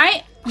POVs,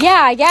 right?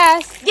 Yeah, I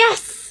guess.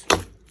 Yes!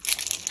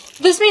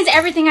 This means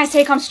everything I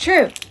say comes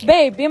true.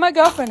 Babe, be my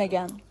girlfriend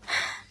again.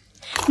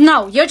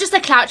 No, you're just a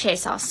clout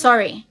chaser.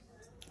 Sorry.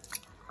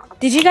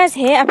 Did you guys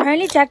hear?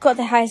 Apparently Jack got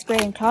the highest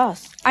grade in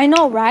class. I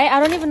know, right? I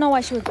don't even know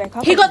why she would break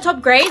up. He got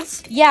top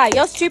grades? Yeah,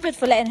 you're stupid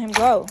for letting him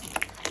go.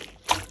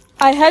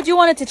 I heard you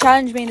wanted to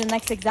challenge me in the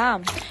next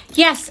exam.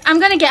 Yes, I'm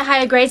gonna get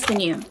higher grades than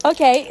you.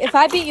 Okay, if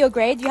I beat your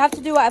grade, you have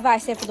to do whatever I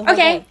say for the whole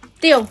day. Okay,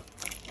 deal.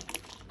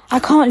 I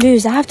can't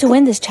lose. I have to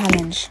win this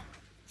challenge.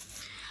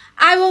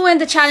 I will win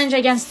the challenge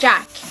against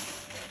Jack.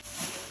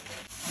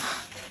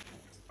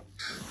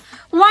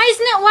 Why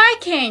isn't it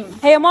working?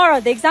 Hey,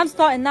 Amara, the exam's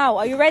starting now.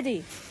 Are you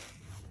ready?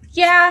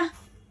 Yeah.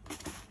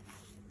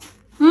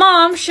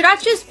 Mom, should I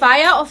choose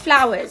fire or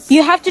flowers?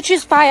 You have to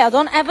choose fire.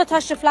 Don't ever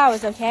touch the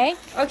flowers, okay?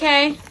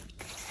 Okay.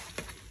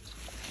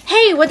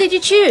 Hey, what did you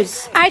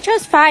choose? I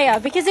chose fire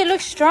because it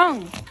looks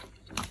strong.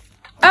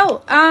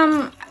 Oh,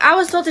 I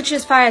was told to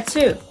choose fire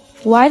too.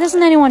 Why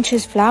doesn't anyone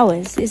choose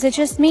flowers? Is it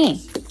just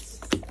me?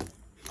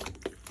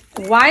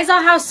 Why is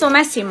our house so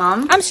messy,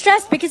 Mom? I'm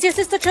stressed because your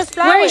sister chose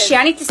flowers. Where is she?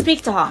 I need to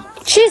speak to her.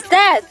 She's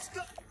dead.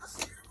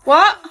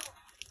 What?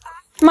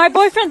 My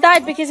boyfriend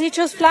died because he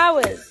chose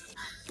flowers.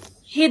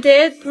 He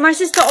did? My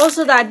sister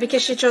also died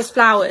because she chose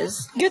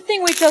flowers. Good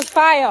thing we chose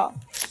fire.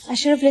 I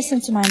should have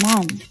listened to my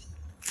mom.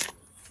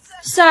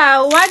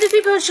 So, why do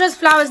people who trust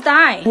flowers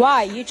die?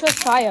 Why? You chose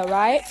fire,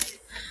 right?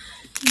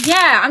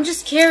 Yeah, I'm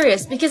just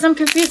curious because I'm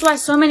confused why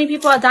so many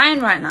people are dying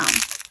right now.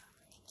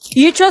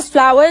 You chose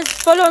flowers?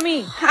 Follow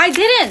me. I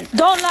didn't.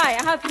 Don't lie,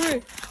 I have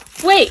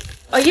proof. Wait,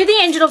 are you the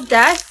angel of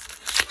death?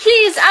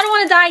 Please, I don't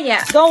want to die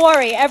yet. Don't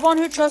worry, everyone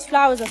who chose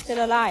flowers are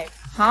still alive.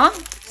 Huh?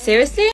 Seriously?